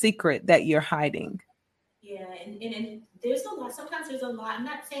is the secret that you're hiding. Yeah, and there's a lot. Sometimes there's a lot. I'm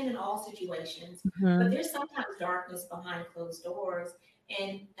not saying in all situations, Mm-hmm. but there's sometimes darkness behind closed doors.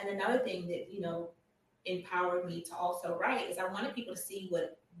 And another thing that empowered me to also write is I wanted people to see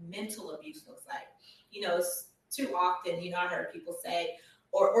what mental abuse looks like. Too often, I heard people say,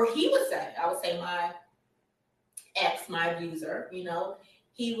 or he would say, I would say my ex, my abuser,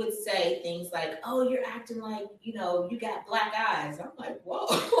 he would say things like, "Oh, you're acting like, you got black eyes." I'm like, whoa.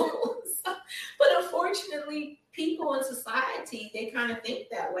 But unfortunately, people in society, they kind of think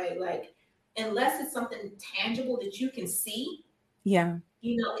that way. Like, unless it's something tangible that you can see,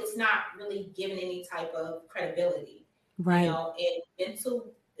 it's not really given any type of credibility. Right. And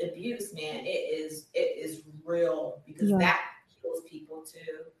mental abuse, man, it is real, because that kills people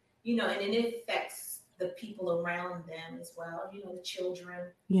too. And it affects the people around them as well, the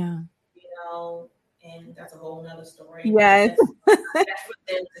children. And that's a whole nother story. Yes. That's for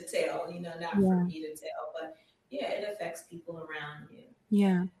them to tell, not for me to tell. But it affects people around you.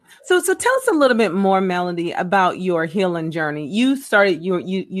 Yeah. So tell us a little bit more, Melody, about your healing journey. You started your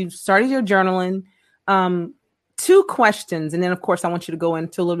journaling. 2 questions, and then of course I want you to go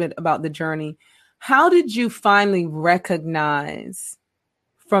into a little bit about the journey. How did you finally recognize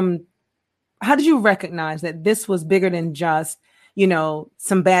that this was bigger than just,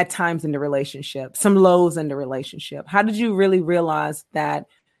 some bad times in the relationship, some lows in the relationship? How did you really realize that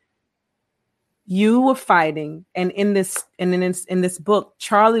you were fighting, and in this book,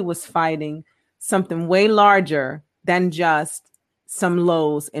 Charlie was fighting something way larger than just some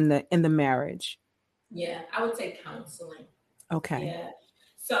lows in the marriage? Yeah, I would say counseling. Okay. Yeah.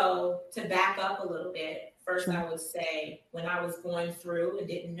 So to back up a little bit, first Sure. I would say when I was going through and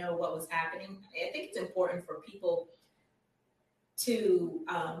didn't know what was happening, I think it's important for people to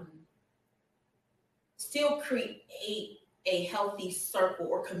still create a healthy circle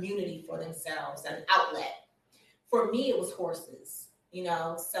or community for themselves, an outlet. For me, it was horses,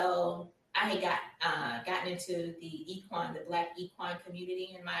 so I had gotten into the Black equine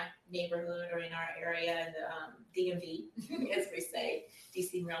community in my neighborhood or in our area, in the DMV, as we say,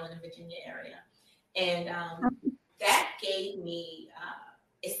 DC, Maryland, and Virginia area. And that gave me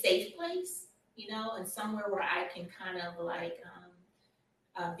a safe place, and somewhere where I can kind of like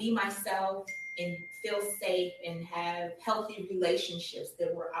be myself and feel safe and have healthy relationships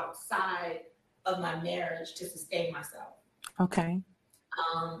that were outside of my marriage to sustain myself. Okay.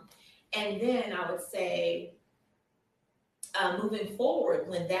 And then I would say, moving forward,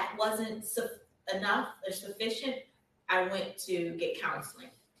 when that wasn't enough or sufficient, I went to get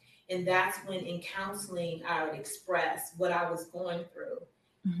counseling. And that's when in counseling, I would express what I was going through.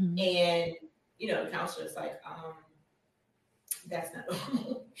 Mm-hmm. And, the counselor's like, that's not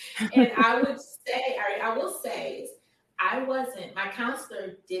normal. And I will say, my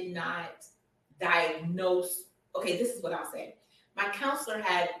counselor did not diagnose. Okay, this is what I'll say. My counselor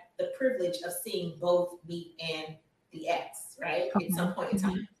had the privilege of seeing both me and the ex, right? Okay. At some point in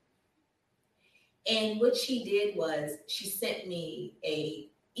time. And what she did was she sent me a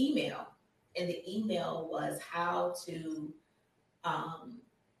email, and the email was how to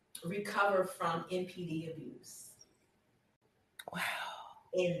recover from NPD abuse. Wow.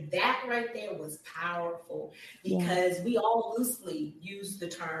 And that right there was powerful, because we all loosely use the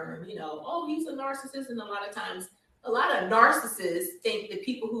term, oh, he's a narcissist. And a lot of times a lot of narcissists think that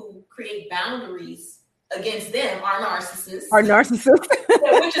people who create boundaries against them are narcissists. Our narcissist.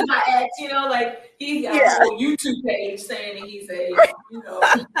 Yeah, which is my ex, you know, like he's got a whole YouTube page saying that he's a, you know,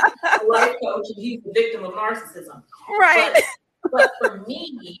 a life coach and he's the victim of narcissism. Right. But for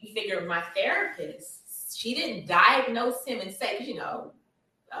me, you figure my therapist, she didn't diagnose him and say, because you know,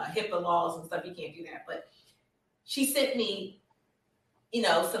 HIPAA laws and stuff, you can't do that. But she sent me, you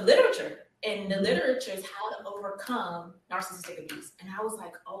know, some literature. And the literature is how to overcome narcissistic abuse. And I was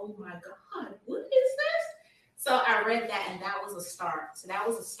like, oh my God, what is this? So I read that, and that was a start. So that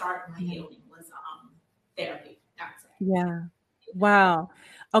was a start in my healing, was therapy. That's it. Yeah. Wow.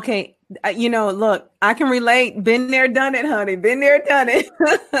 Okay. You know, look, I can relate. Been there, done it, honey. Been there, done it.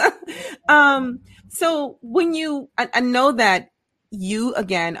 So when I know that you,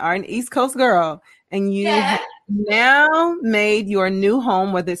 again, are an East Coast girl, and you have now made your new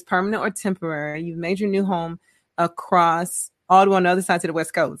home, whether it's permanent or temporary, you've made your new home across all the way on the other side to the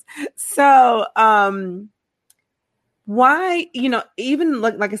West Coast. So, why, you know, even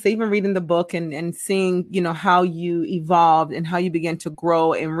like I say, even reading the book and seeing, you know, how you evolved and how you began to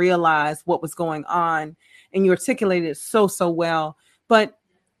grow and realize what was going on, and you articulated it so well. But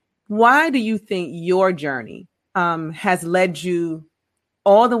why do you think your journey has led you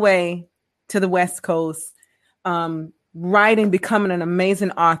all the way to the West Coast, writing, becoming an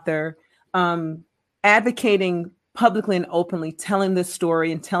amazing author, advocating publicly and openly, telling this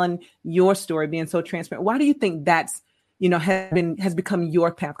story and telling your story, being so transparent? Why do you think that's, you know, has become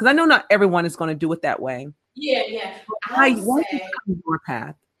your path? Because I know not everyone is going to do it that way. Yeah. Why your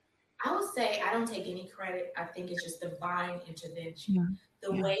path? I would say I don't take any credit. I think it's just divine intervention.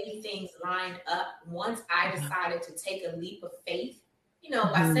 The way things lined up once I decided to take a leap of faith, you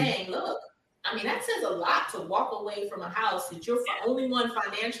know, by saying, look, I mean, that says a lot to walk away from a house that you're the only one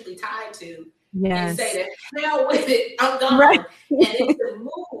financially tied to and say that, hell with it, I'm gone. Right. And then to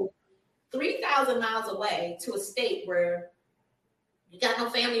move 3,000 miles away to a state where you got no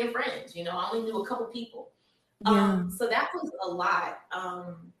family or friends, you know, I only knew a couple people. So that was a lot.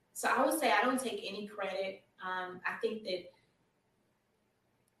 So I would say I don't take any credit. I think that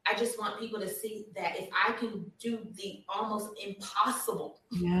I just want people to see that if I can do the almost impossible,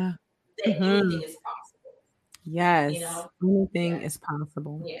 that anything is possible. Yes, you know? Anything is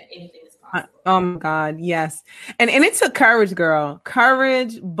possible. Yeah, anything is possible. Oh my God, yes. And it took courage, girl.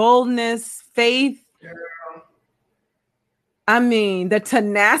 Courage, boldness, faith. Girl. I mean, the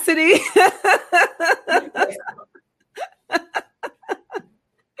tenacity.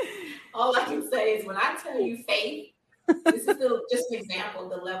 All I can say is when I tell you faith, this is just an example of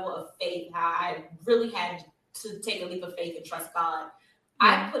the level of faith, how I really had to take a leap of faith and trust God.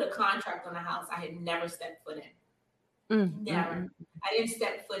 I put a contract on a house I had never stepped foot in. Never. I didn't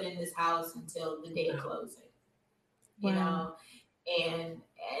step foot in this house until the day of closing. You know, and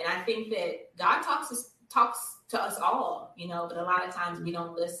I think that God talks to us all, you know, but a lot of times we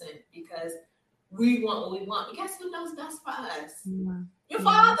don't listen because we want what we want. But guess who knows best for us? Your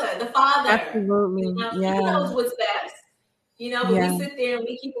Father, the Father. Absolutely. You know, He knows what's best. You know, but we sit there and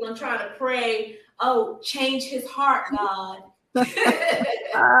we keep on trying to pray, oh, change his heart, God. Soften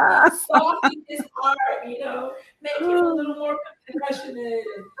his heart, you know, make him a little more compassionate.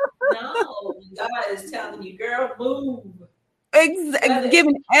 No, God is telling you, girl, move.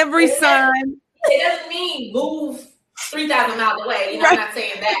 Giving every sign. It doesn't mean move 3,000 miles away. You know, I'm not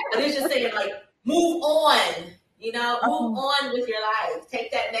saying that, but it's just saying like move on. You know, move on with your life. Take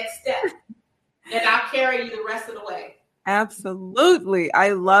that next step, and I'll carry you the rest of the way. Absolutely. I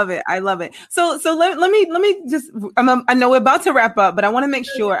love it. I love it. So let me just, I know we're about to wrap up, but I want to make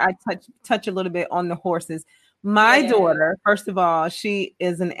sure I touch a little bit on the horses. My daughter, first of all, she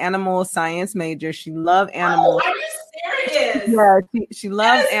is an animal science major. She loves animals. Oh, are you serious? Yeah, she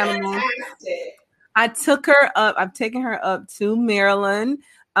loves animals. Fantastic. I've taken her up to Maryland,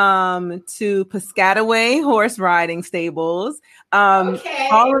 to Piscataway horse riding stables. Falling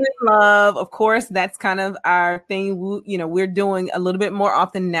in love. Of course, that's kind of our thing. You know, we're doing a little bit more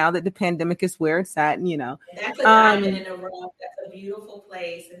often now that the pandemic is where it's at. You know, that's a diamond in the rough. That's a beautiful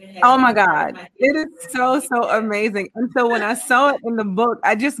place. And oh my God, it is so amazing. And so when I saw it in the book,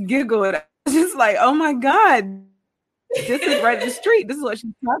 I just giggled. I was just like, oh my God, this is right at the street. This is what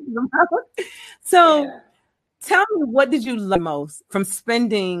she's talking about. So. Tell me, what did you love most from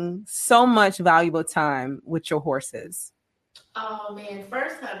spending so much valuable time with your horses? Oh man,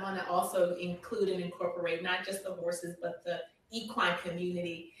 first I want to also include and incorporate not just the horses, but the equine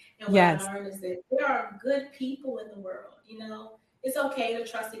community. And what I learned is that there are good people in the world. You know, it's okay to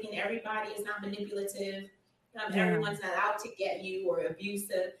trust again. Everybody is not manipulative. Everyone's not out to get you or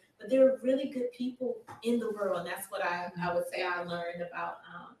abusive. but there are really good people in the world. And that's what I would say I learned about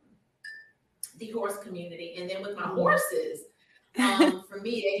the horse community. And then with my horses, for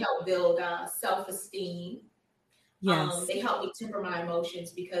me, they help build self-esteem. Yes. They help me temper my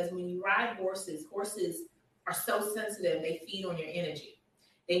emotions, because when you ride horses are so sensitive. They feed on your energy.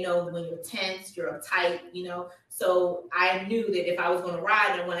 They know when you're tense, you're uptight, So I knew that if I was going to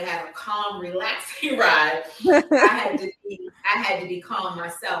ride, I want to have a calm, relaxing ride. I had to be calm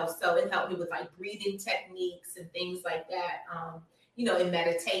myself. So it helped me with like breathing techniques and things like that. In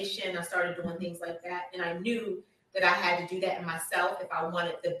meditation, I started doing things like that, and I knew that I had to do that in myself if I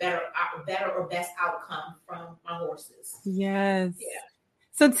wanted the better or best outcome from my horses. Yes. Yeah.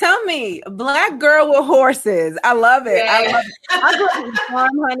 So tell me, Black girl with horses. I love it. Yeah. I love it. I grew up on a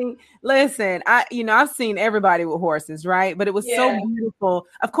farm, honey. Listen, I've seen everybody with horses, right? But it was so beautiful,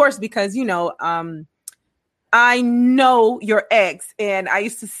 of course, because I know your ex, and I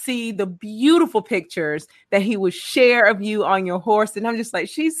used to see the beautiful pictures that he would share of you on your horse, and I'm just like,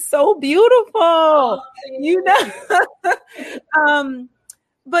 she's so beautiful,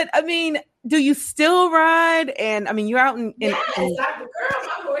 But I mean, do you still ride? And I mean, you're out in yes, my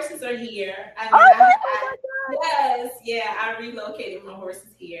horses are here. I relocated my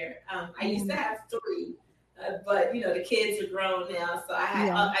horses here. I used to have 3, but the kids are grown now, so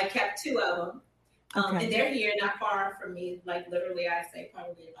I kept 2 of them. And they're here, not far from me. Like literally, I say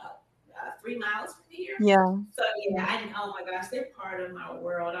probably about 3 miles from here. Yeah. So oh my gosh, they're part of my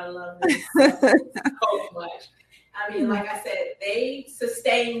world. I love them so much. I mean, like I said, they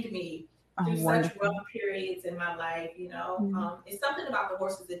sustained me through such rough periods in my life. It's something about the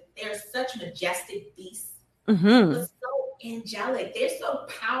horses that they're such majestic beasts, but so angelic. They're so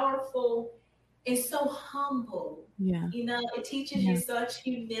powerful and so humble. Yeah. It teaches you such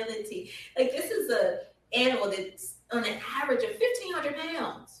humility. Like, this is an animal that's on an average of 1,500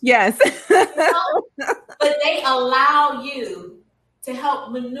 pounds. Yes. But they allow you to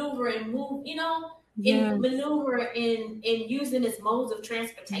help maneuver and move, maneuver in using its modes of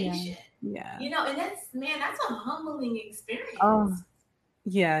transportation. Yeah. And that's a humbling experience. Oh,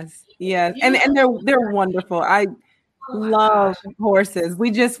 yes. And they're wonderful. I love horses. We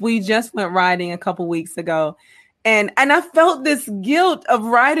just went riding a couple weeks ago, and I felt this guilt of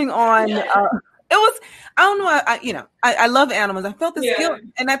riding on. It was, I don't know. I love animals. I felt this guilt,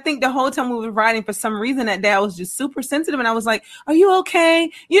 and I think the whole time we were riding, for some reason that day, I was just super sensitive, and I was like, "Are you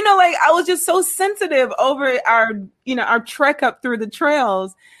okay?" Like I was just so sensitive over our trek up through the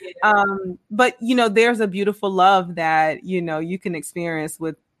trails. But there's a beautiful love that you can experience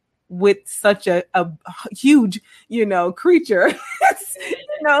with such a huge, creature.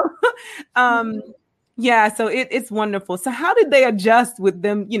 So it's wonderful. So how did they adjust with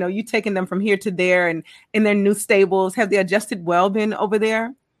them? You taking them from here to there and in their new stables? Have they adjusted well been over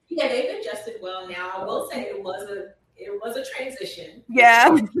there? Yeah, they've adjusted well now. I will say it was a transition.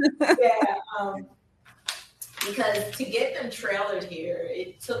 Yeah. Because to get them trailered here,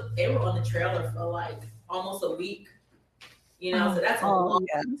 they were on the trailer for like almost a week. So that's a long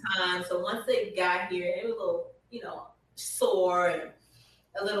time. So once they got here, they were a little, sore and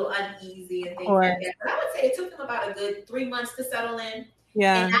a little uneasy and things like that. But I would say it took them about a good 3 months to settle in.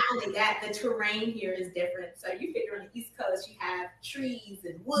 Yeah. And not only that, the terrain here is different. So you figure on the East Coast, you have trees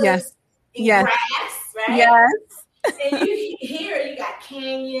and woods and grass, right? Yes. And you got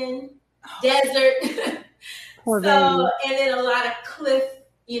canyon, desert. And then a lot of cliff.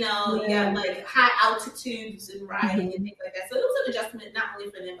 You got like high altitudes and riding and things like that. So it was an adjustment not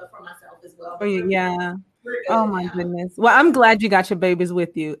only for them, but for myself as well. Oh my goodness. Well, I'm glad you got your babies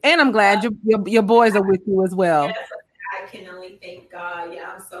with you, and I'm glad your boys are with you as well. Yes, I can only thank God.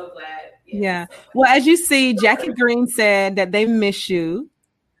 Yeah, I'm so glad. Yeah. So glad. Well, as you see, Jackie Green said that they miss you.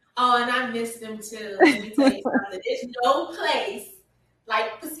 Oh, and I miss them too. Let me tell you something. There's no place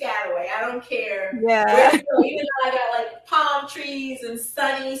like Piscataway. I don't care. Yeah. Where you go. Even though I got like palm trees and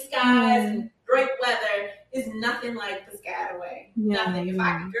sunny skies and great weather, is nothing like Piscataway. Yeah. Nothing. If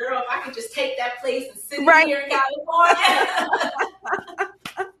I could just take that place and sit here in California.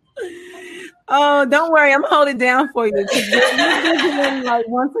 Oh, don't worry. I'm holding it down for you. You're visiting like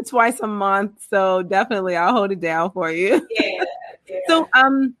once or twice a month. So definitely I'll hold it down for you. Yeah. So,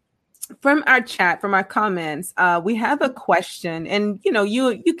 from our chat, from our comments, we have a question, and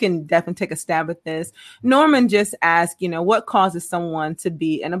you can definitely take a stab at this. Norman just asked, what causes someone to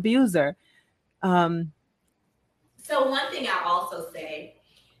be an abuser? So one thing I also say,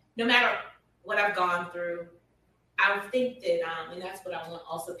 no matter what I've gone through, I think that, and that's what I want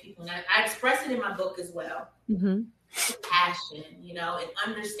also people, and I express it in my book as well. Passion, and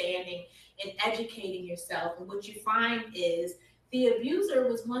understanding and educating yourself. And what you find is the abuser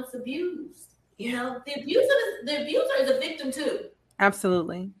was once abused. You know, the abuser is a victim too.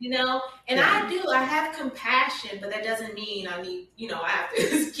 Absolutely. You know, and I have compassion, but that doesn't mean I need, I have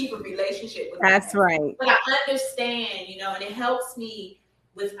to keep a relationship with That's right. But I understand, and it helps me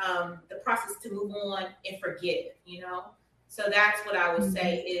with the process to move on and forgive, So that's what I would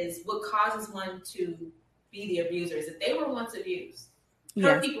say is what causes one to be the abuser is if they were once abused.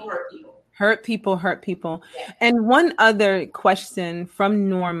 Hurt people hurt people. Hurt people hurt people. Yeah. And one other question from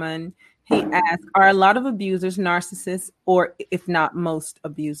Norman. He asked, are a lot of abusers narcissists, or if not most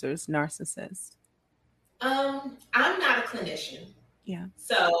abusers narcissists? I'm not a clinician. Yeah.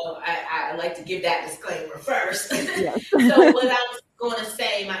 So I like to give that disclaimer first. Yes. So what I'm going to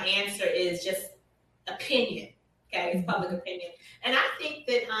say, my answer is just opinion. Okay, it's public opinion. And I think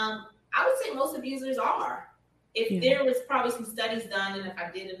that I would say most abusers are. If there was probably some studies done, and if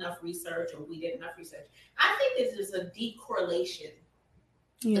I did enough research or we did enough research, I think there's a deep correlation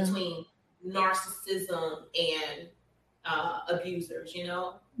between narcissism and abusers,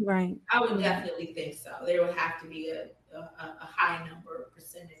 Right. I would definitely think so. There would have to be a high number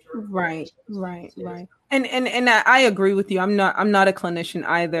percentage. Right. And I agree with you. I'm not a clinician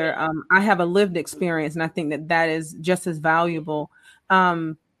either. I have a lived experience, and I think that is just as valuable.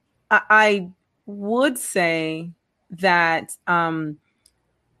 I would say that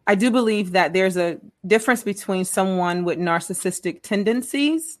I do believe that there's a difference between someone with narcissistic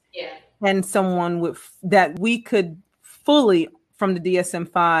tendencies and someone with that we could fully from the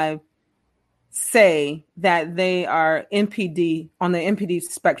DSM-5 say that they are NPD on the NPD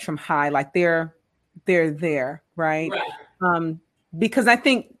spectrum high, like they're there, right? Because I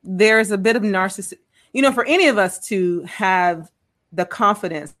think there's a bit of narcissism, for any of us to have the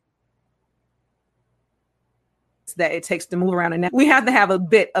confidence that it takes to move around, and we have to have a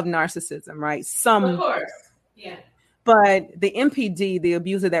bit of narcissism, right? Of course, yeah. But the NPD, the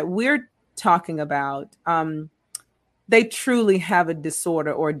abuser that we're talking about, they truly have a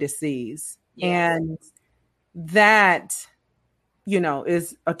disorder or disease. And that,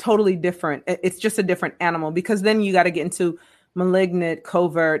 is a totally different, it's just a different animal, because then you got to get into malignant,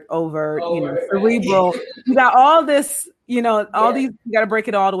 covert, overt, cerebral. You got all this, all these, you got to break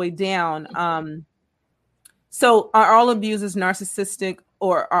it all the way down. So are all abusers narcissistic,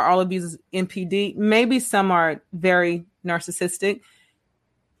 or are all abusers NPD? Maybe some are very narcissistic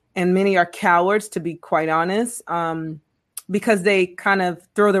and many are cowards, to be quite honest. Because they kind of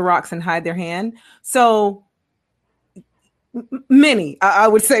throw the rocks and hide their hand. So many, I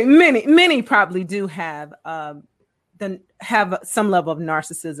would say many probably do have have some level of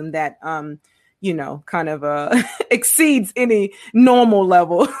narcissism that kind of exceeds any normal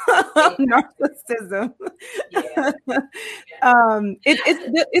level of narcissism.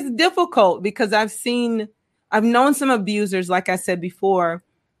 It's difficult because I've known some abusers, like I said before.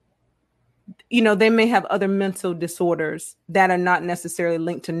 They may have other mental disorders that are not necessarily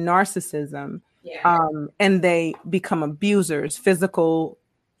linked to narcissism. And they become abusers, physical.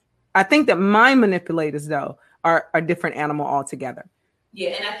 I think that mind manipulators, though, are a different animal altogether.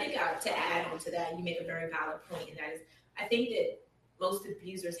 Yeah, and I think to add on to that, you make a very valid point, and that is, I think that most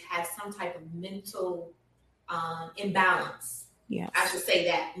abusers have some type of mental imbalance. I should say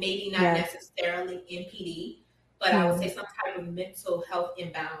that. Maybe not necessarily NPD, but I would say some type of mental health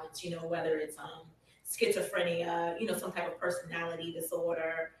imbalance, whether it's schizophrenia, some type of personality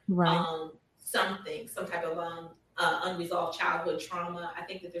disorder, some type of unresolved childhood trauma. I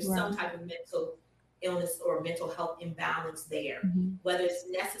think that there's some type of mental illness or mental health imbalance there. Whether it's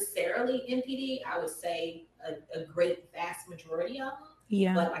necessarily NPD, I would say a great vast majority of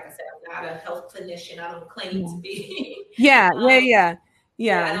them. But like I said, I'm not a health clinician. I don't claim to be. Yeah. I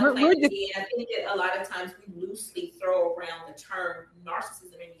don't claim to be. And I think that a lot of times we loosely throw around the term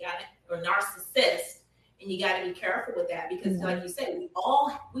narcissism or narcissist, and you got to be careful with that because, like you said, we all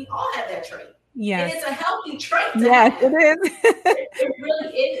have that trait. And it's a healthy trait to have. It is. It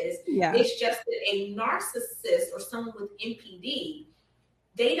really is. It's just that a narcissist or someone with NPD,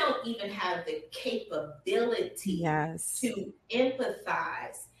 they don't even have the capability to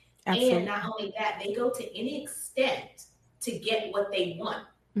empathize. Absolutely. And not only that, they go to any extent to get what they want.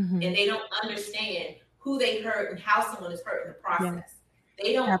 And they don't understand who they hurt and how someone is hurt in the process.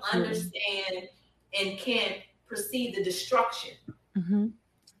 They don't understand and can't perceive the destruction. And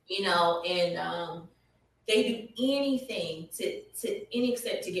they do anything to any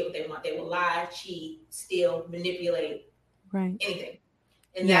extent to get what they want. They will lie, cheat, steal, manipulate, anything.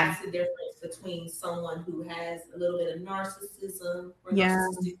 And that's the difference between someone who has a little bit of narcissism or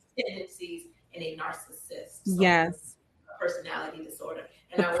narcissistic tendencies and a narcissist. A personality disorder.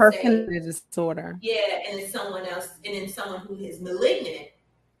 And The I would say, personality disorder. yeah, and then someone else, and then someone who is malignant,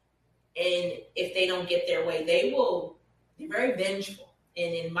 and if they don't get their way, they're very vengeful.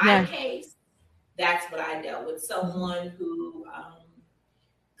 And in my case, that's what I dealt with. Someone who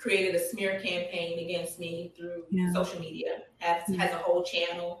created a smear campaign against me through social media, has a whole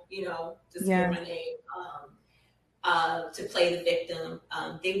channel, to smear my name, to play the victim.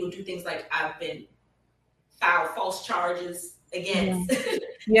 They will do things like I've been filed false charges against so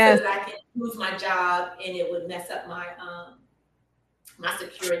that I can lose my job, and it would mess up my my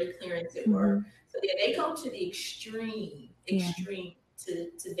security clearance at work. So they go to the extreme to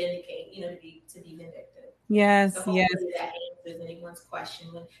vindicate, to be vindictive. Yes, so hopefully that answers anyone's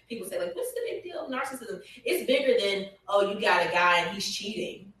question when people say, like, what's the big deal of narcissism? It's bigger than, oh, you got a guy and he's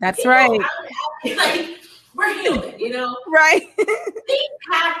cheating. That's right. Like, we're human, Right. Things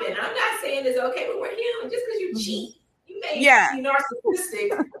happen. I'm not saying it's okay, but we're human. Just because you cheat, you may be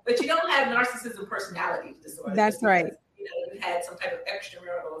narcissistic, but you don't have narcissism personality disorder. That's right. You had some type of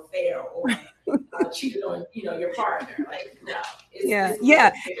extramarital affair or cheated on, your partner. Like, no.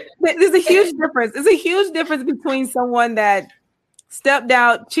 There's a huge difference. There's a huge difference between someone that stepped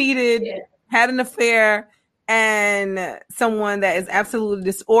out, cheated, had an affair, and someone that is absolutely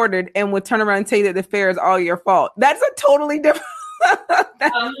disordered and would turn around and tell you that the affair is all your fault. That's a totally different.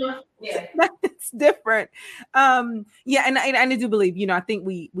 That's different. And I do believe, I think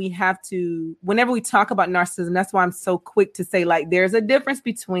we have to, whenever we talk about narcissism, that's why I'm so quick to say, like, there's a difference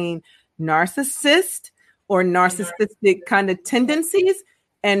between narcissist or narcissistic kind of tendencies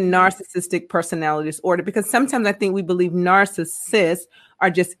and narcissistic personality disorder, because sometimes I think we believe narcissists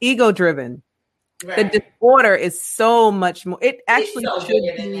are just ego driven. Right. The disorder is so much more. It actually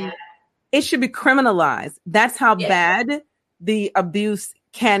it should be criminalized. That's how bad the abuse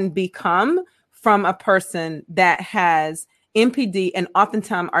can become from a person that has NPD and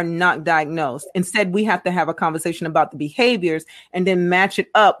oftentimes are not diagnosed. Instead, we have to have a conversation about the behaviors and then match it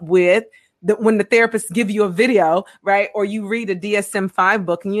up with when the therapists give you a video, right? Or you read a DSM-5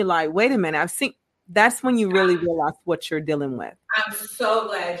 book and you're like, wait a minute, that's when you really realize what you're dealing with. I'm so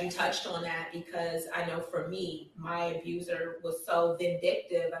glad you touched on that, because I know for me, my abuser was so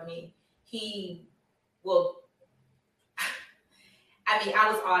vindictive. I mean,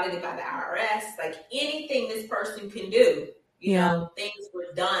 I was audited by the IRS. Like, anything this person can do, things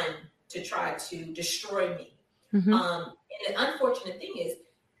were done to try to destroy me. And the unfortunate thing is,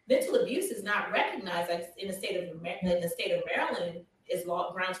 mental abuse is not recognized in the state of Maryland as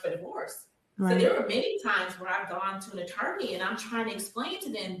law grounds for divorce. Right. So there were many times where I've gone to an attorney and I'm trying to explain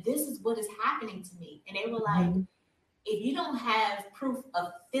to them, this is what is happening to me. And they were like, if you don't have proof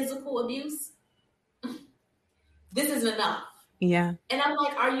of physical abuse, this isn't enough. Yeah. And I'm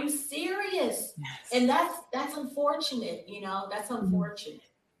like, are you serious? Yes. And that's unfortunate, that's unfortunate.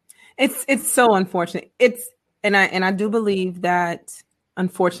 It's so unfortunate. And I do believe that,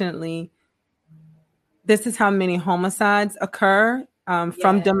 unfortunately, this is how many homicides occur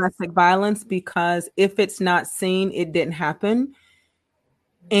from domestic violence, because if it's not seen, it didn't happen.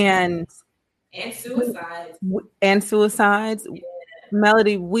 And suicides. Yeah.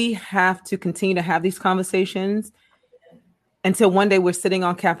 Melody, we have to continue to have these conversations until one day we're sitting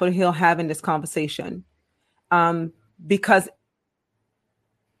on Capitol Hill having this conversation, because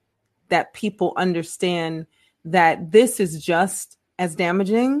that people understand that this is just as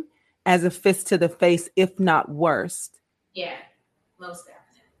damaging as a fist to the face, if not worse. Yeah, most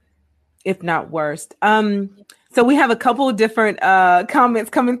definitely. If not worse. So we have a couple of different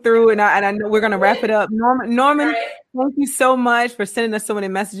comments coming through, and I know we're going to wrap it up. Norman, right. Thank you so much for sending us so many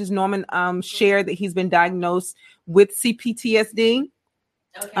messages. Norman shared that he's been diagnosed with CPTSD.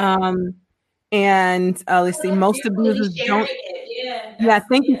 Okay. And let's see, most abusers don't.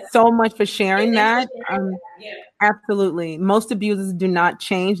 Thank you so much for sharing that. Absolutely. Most abusers do not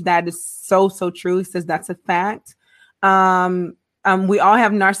change. That is so true. He says that's a fact. We all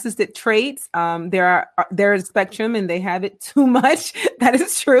have narcissistic traits. There is a spectrum, and they have it too much. That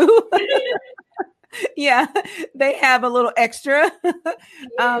is true. Yeah, they have a little extra.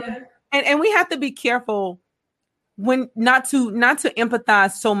 And we have to be careful when not to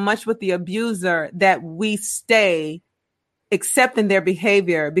empathize so much with the abuser that we stay accepting their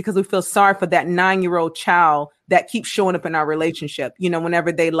behavior because we feel sorry for that 9-year-old child that keeps showing up in our relationship.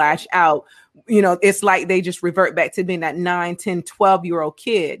 Whenever they lash out, it's like they just revert back to being that 9, 10, 12-year-old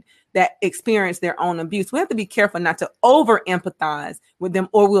kid that experienced their own abuse. We have to be careful not to over empathize with them,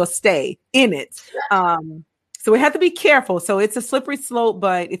 or we'll stay in it. So we have to be careful. So it's a slippery slope,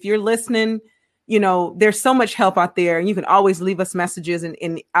 but if you're listening, there's so much help out there, and you can always leave us messages,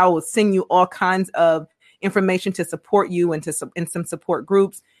 and I will send you all kinds of information to support you and in some support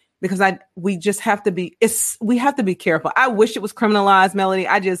groups, because we just have to be, we have to be careful. I wish it was criminalized, Melody.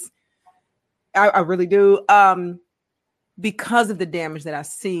 I really do. Because of the damage that I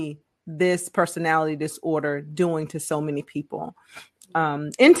see this personality disorder doing to so many people,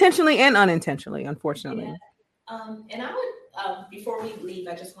 intentionally and unintentionally, unfortunately. Yeah. And I would, before we leave,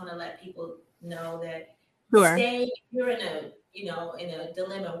 I just want to let people know that you're in a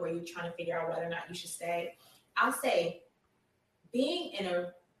dilemma where you're trying to figure out whether or not you should stay. I'll say being in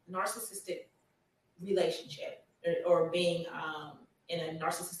a narcissistic relationship or being in a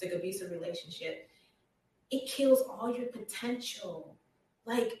narcissistic abusive relationship, it kills all your potential.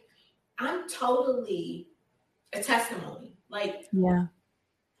 Like, I'm totally a testimony. Like, yeah.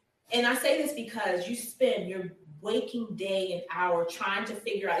 And I say this because you spend your waking day and hour trying to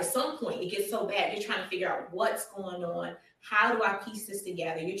figure out, at some point it gets so bad, you're trying to figure out what's going on. How do I piece this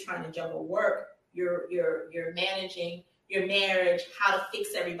together? You're trying to juggle work, you're managing your marriage, how to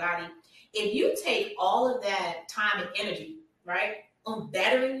fix everybody. If you take all of that time and energy, right, on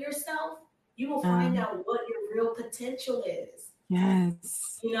bettering yourself, you will find out what your real potential is.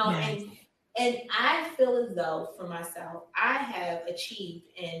 Yes. Yes. And I feel as though for myself, I have achieved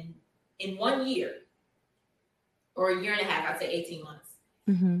in 1 year or a year and a half, I'd say 18 months,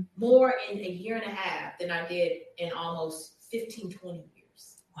 more in a year and a half than I did in almost 15, 20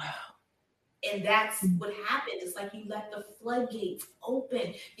 years. Wow. And that's what happened. It's like you let the floodgates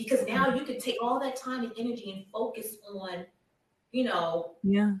open, because now you can take all that time and energy and focus on,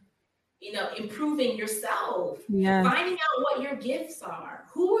 improving yourself, finding out what your gifts are.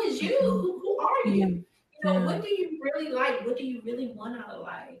 Who is you? Who are you? What do you really like? What do you really want out of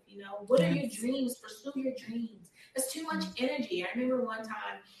life? What are your dreams? Pursue your dreams. That's too much energy. I remember one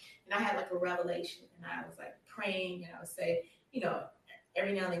time, and I had like a revelation, and I was like praying, and I would say,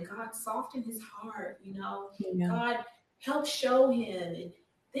 every now and then, God, soften his heart, God, help show him. And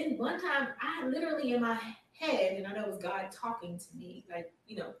then one time, I literally in my head, and I know it was God talking to me, like,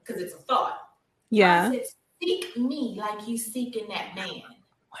 because it's a thought. Yeah. God said, seek me like you seeking that man.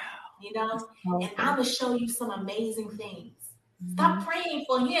 Wow. And I'm going to show you some amazing things. Stop praying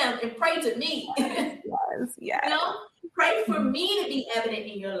for him and pray to me. Yes. Pray for me to be evident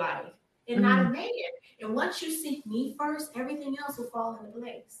in your life and not a man. And once you seek me first, everything else will fall into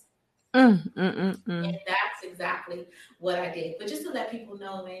place. And that's exactly what I did. But just to let people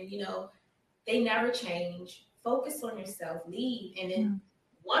know, man, they never change. Focus on yourself, leave. And then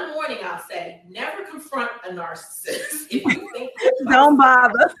one warning I'll say, never confront a narcissist. If you think don't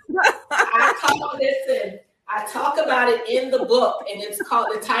bother. I talk about it in the book, and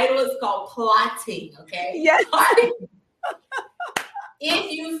the title is called Plotting, okay? Yes. Plotting.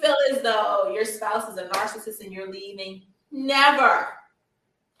 If you feel as though your spouse is a narcissist and you're leaving, never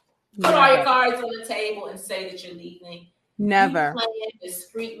put all your cards on the table and say that you're leaving. Never. You plan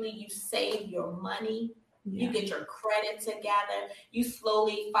discreetly. You save your money. Yeah. You get your credit together. You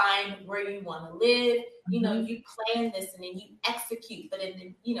slowly find where you want to live. You plan this and then you execute. But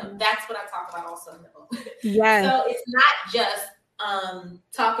that's what I talk about also in the book. Yes. So it's not just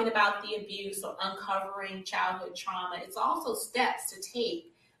talking about the abuse or uncovering childhood trauma. It's also steps to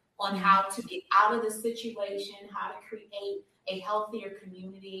take on how to get out of the situation, how to create a healthier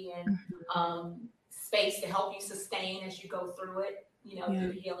community and space to help you sustain as you go through it,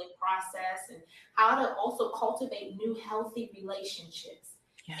 through the healing process, and how to also cultivate new healthy relationships.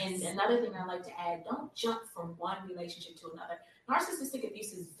 Yes. And another thing I like to add, don't jump from one relationship to another. Narcissistic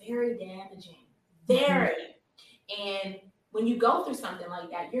abuse is very damaging, very. And when you go through something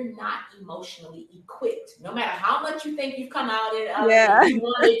like that, you're not emotionally equipped. No matter how much you think you've come out of it, you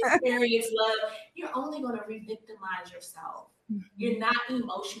want to experience love, you're only going to re-victimize yourself. You're not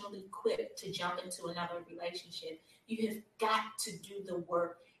emotionally equipped to jump into another relationship. You have got to do the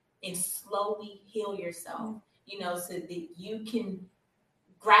work and slowly heal yourself, so that you can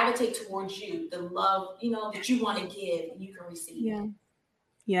gravitate towards you, the love, that you want to give and you can receive. Yeah.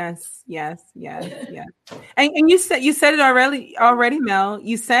 Yes. And you said it already, Mel.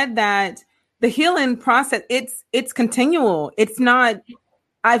 You said that the healing process, it's continual. It's not,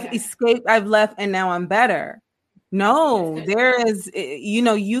 I've escaped, I've left, and now I'm better. No, there is,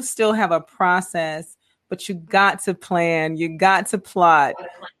 you still have a process, but you got to plan, you got to plot.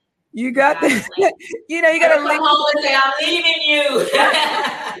 You got to, you got to come home and say, I'm leaving you.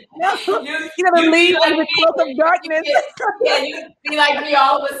 You got to leave like the cloak of darkness. You be like me,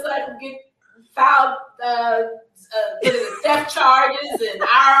 all of a sudden get filed theft charges and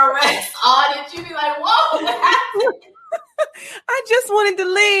IRS audit. You be like, whoa, what happened? I just wanted to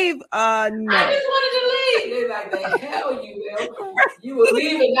leave. No. I just wanted to leave. They're like, the hell you will. You will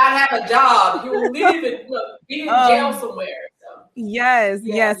leave and not have a job. You will leave and be in jail somewhere. So,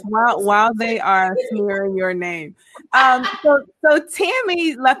 yes. While they are smearing your name. So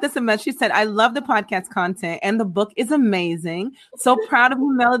Tammy left us a message. She said, I love the podcast content and the book is amazing. So proud of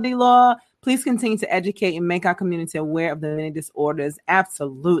you, Melody Law. Please continue to educate and make our community aware of the many disorders.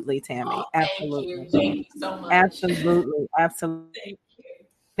 Absolutely, Tammy. Oh, Absolutely. Thank you so much. Absolutely. Thank you.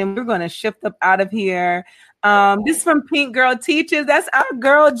 And we're going to shift up out of here. This is from Pink Girl Teaches. That's our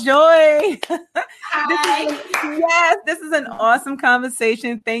girl, Joy. Hi. This is an awesome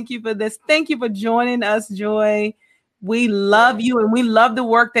conversation. Thank you for this. Thank you for joining us, Joy. We love you and we love the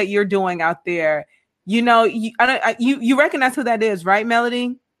work that you're doing out there. You know, you recognize who that is, right,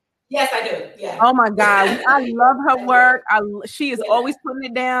 Melody? Yes, I do. Yeah. Oh my God. I love her work. She is always putting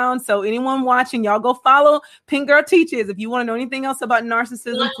it down. So anyone watching, y'all go follow Pink Girl Teaches. If you want to know anything else about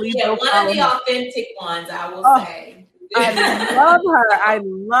narcissism, please go follow one of the authentic ones, I will say. I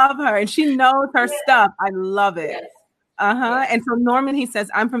love her. And she knows her stuff. I love it. Yes. Yes. And so Norman, he says,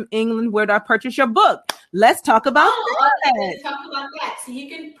 I'm from England. Where do I purchase your book? Let's talk about that. Let's talk about that. So you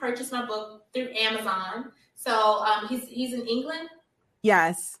can purchase my book through Amazon. So he's in England?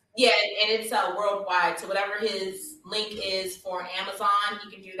 Yes. Yeah, and it's worldwide. So whatever his link is for Amazon, he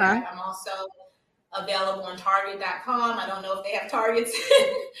can do that. I'm also available on Target.com. I don't know if they have Targets.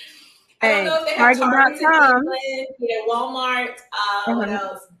 I don't know if they have Targets in England. Yeah, Walmart. What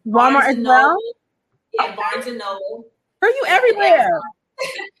else? Walmart as well? Yeah, Barnes and Noble. Are you everywhere?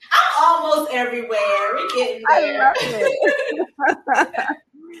 I'm almost everywhere. We're getting there. I love it.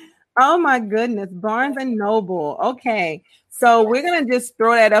 Oh my goodness, Barnes and Noble. Okay. So we're going to just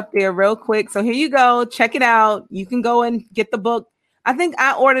throw that up there real quick. So here you go. Check it out. You can go and get the book. I think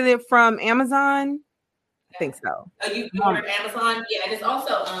I ordered it from Amazon. I think so. Oh, you ordered Amazon? Yeah, and it's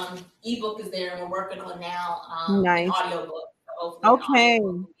also ebook is there, and we're working on now nice. An audiobook. So okay.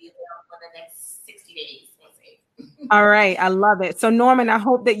 Will be for the next 60 days. We'll see. All right. I love it. So Norman, I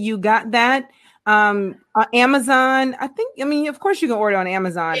hope that you got that. Amazon, of course you can order on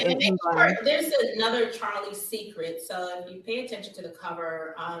Amazon. There's another Charlie's Secret. So if you pay attention to the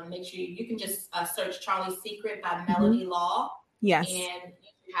cover, make sure you can just search Charlie's Secret by Melody Law. Yes. And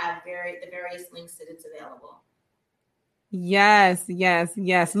you have the various links that it's available. Yes.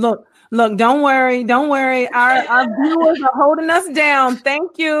 Look, don't worry. Our viewers are holding us down.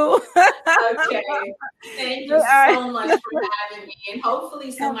 Thank you. Okay. Thank you so much for having me. And hopefully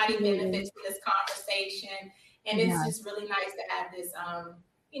somebody benefits from this conversation. And it's just really nice to have this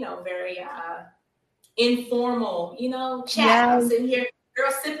very informal, chat. I'm sitting here,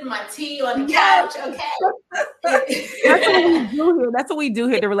 girl, sipping my tea on the couch. Okay. That's what we do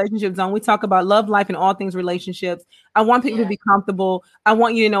here at the Relationship Zone. We talk about love, life, and all things relationships. I want people to be comfortable. I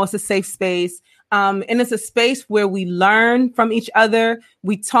want you to know it's a safe space. And it's a space where we learn from each other.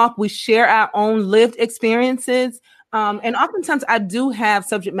 We talk, we share our own lived experiences. And oftentimes I do have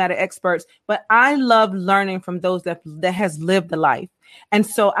subject matter experts, but I love learning from those that has lived the life. And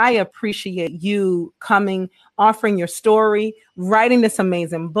so I appreciate you coming, offering your story, writing this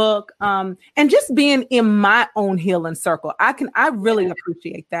amazing book, and just being in my own healing circle. I really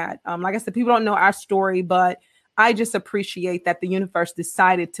appreciate that. Like I said, people don't know our story, but I just appreciate that the universe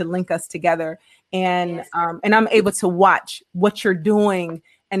decided to link us together, and I'm able to watch what you're doing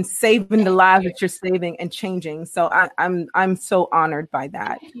and saving the lives that you're saving and changing. So I'm so honored by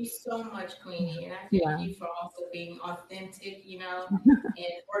that. Thank you so much, Queenie. And I thank you for also being authentic, and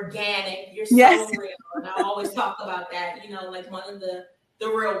organic. You're so real. And I always talk about that, like one of the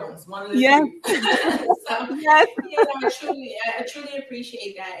real ones, one of the few. So, I truly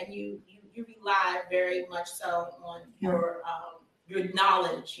appreciate that. And you rely very much so on your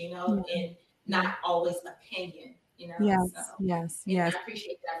knowledge, and not always opinion. Yes. I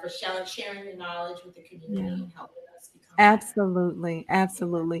appreciate that for sharing your knowledge with the community and helping us become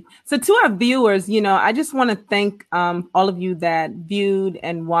Absolutely. So to our viewers, I just want to thank all of you that viewed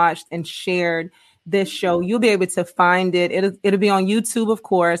and watched and shared this show. You'll be able to find it. It'll be on YouTube, of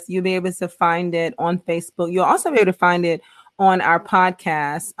course. You'll be able to find it on Facebook. You'll also be able to find it on our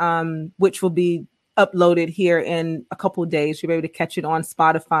podcast, which will be uploaded here in a couple of days. You'll be able to catch it on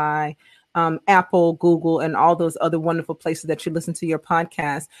Spotify, Apple, Google, and all those other wonderful places that you listen to your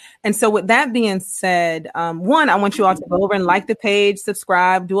podcast. And so with that being said, one, I want you all to go over and like the page,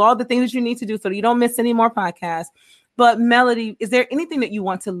 subscribe, do all the things that you need to do so that you don't miss any more podcasts. But Melody, is there anything that you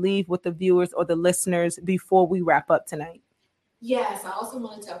want to leave with the viewers or the listeners before we wrap up tonight? Yes, I also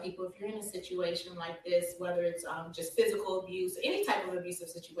want to tell people if you're in a situation like this, whether it's just physical abuse, any type of abusive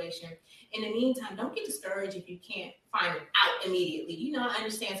situation, in the meantime, don't get discouraged if you can't find it out immediately. I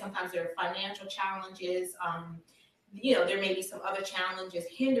understand sometimes there are financial challenges. There may be some other challenges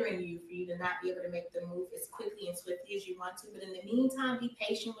hindering you for you to not be able to make the move as quickly and swiftly as you want to. But in the meantime, be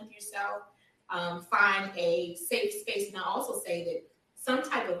patient with yourself. Find a safe space. And I also say that some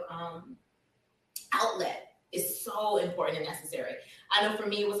type of outlet is so important and necessary. I know for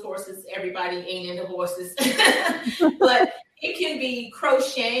me it was horses. Everybody ain't into horses, but it can be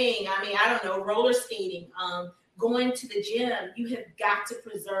crocheting. I mean, I don't know, roller skating, going to the gym. You have got to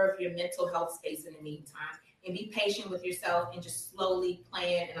preserve your mental health space in the meantime and be patient with yourself and just slowly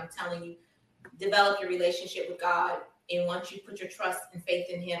plan. And I'm telling you, develop your relationship with God. And once you put your trust and faith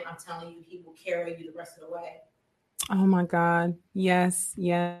in Him, I'm telling you, He will carry you the rest of the way. Oh my God. Yes.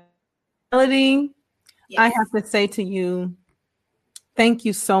 Yes. Melody, yes. I have to say to you, thank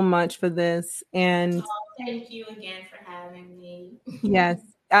you so much for this. And thank you again for having me. Yes.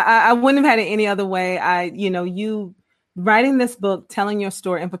 I wouldn't have had it any other way. You writing this book, telling your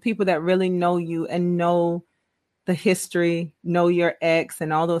story, and for people that really know you and know the history, know your ex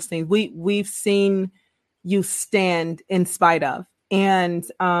and all those things, we've seen you stand in spite of. And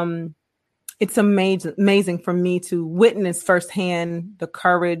it's amazing for me to witness firsthand the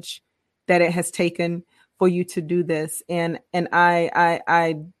courage that it has taken for you to do this. And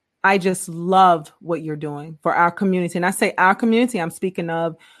I just love what you're doing for our community. And I say our community, I'm speaking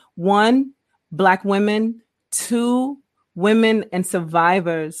of 1, Black women, 2, women and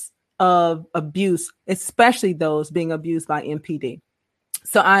survivors of abuse, especially those being abused by NPD.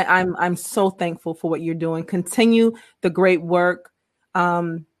 So I'm so thankful for what you're doing. Continue the great work.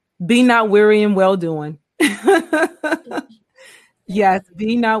 Be not weary in well doing. Yes,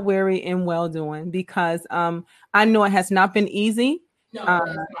 be not weary in well doing, because I know it has not been easy. No,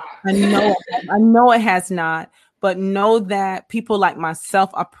 I know it has not, but know that people like myself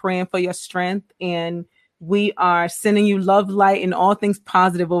are praying for your strength, and we are sending you love, light, and all things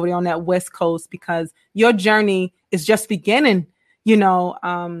positive over there on that West Coast, because your journey is just beginning,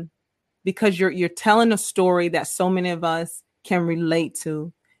 because you're telling a story that so many of us can relate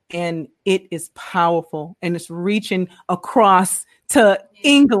to, and it is powerful, and it's reaching across to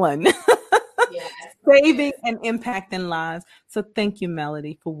England. Yes. Saving and impacting lives. So thank you,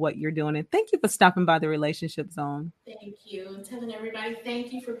 Melody, for what you're doing. And thank you for stopping by the Relationship Zone. Thank you. And telling everybody,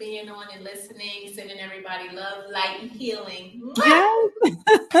 thank you for being on and listening, sending everybody love, light, and healing. Yes.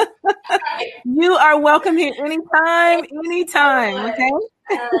 Right. You are welcome here anytime. Okay.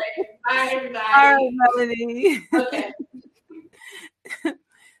 All right. Bye, everybody. All right, Melody. Okay.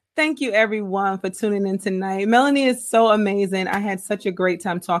 Thank you, everyone, for tuning in tonight. Melanie is so amazing. I had such a great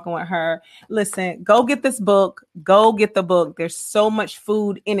time talking with her. Listen, go get this book. Go get the book. There's so much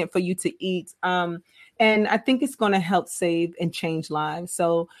food in it for you to eat. And I think it's going to help save and change lives.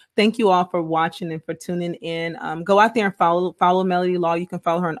 So thank you all for watching and for tuning in. Go out there and follow Melody Law. You can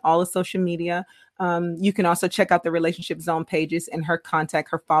follow her on all the social media. You can also check out the Relationship Zone pages, and her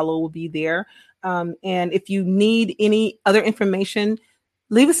follow will be there. And if you need any other information,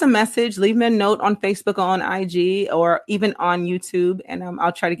 leave us a message, leave me a note on Facebook or on IG or even on YouTube, and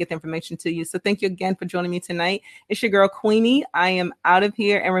I'll try to get the information to you. So thank you again for joining me tonight. It's your girl, Queenie. I am out of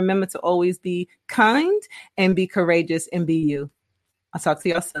here. And remember to always be kind and be courageous and be you. I'll talk to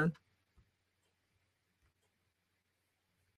y'all soon.